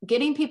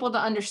getting people to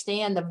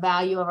understand the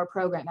value of our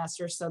program,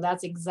 Esther. So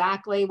that's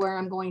exactly where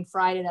I'm going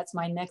Friday. That's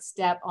my next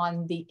step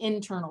on the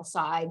internal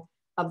side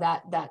of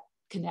that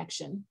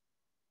connection.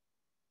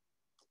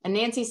 And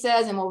Nancy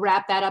says, and we'll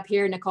wrap that up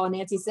here, Nicole,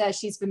 Nancy says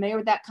she's familiar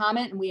with that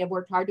comment, and we have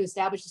worked hard to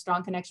establish a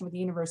strong connection with the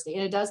university.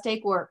 And it does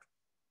take work,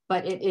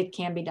 but it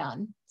can be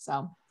done.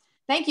 So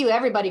thank you,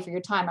 everybody, for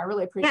your time. I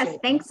really appreciate it. Yes,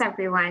 thanks,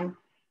 everyone.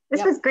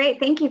 This was great.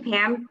 Thank you,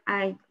 Pam.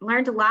 I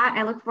learned a lot.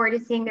 I look forward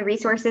to seeing the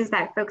resources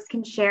that folks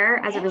can share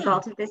as a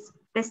result of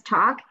this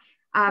talk.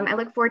 I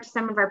look forward to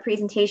some of our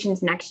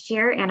presentations next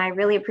year, and I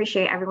really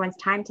appreciate everyone's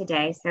time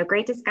today. So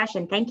great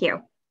discussion. Thank you.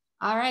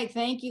 All right.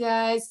 Thank you,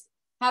 guys.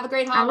 Have a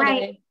great All holiday.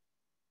 right.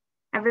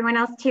 Everyone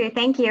else too.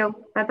 Thank you.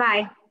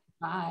 Bye-bye.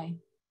 Bye.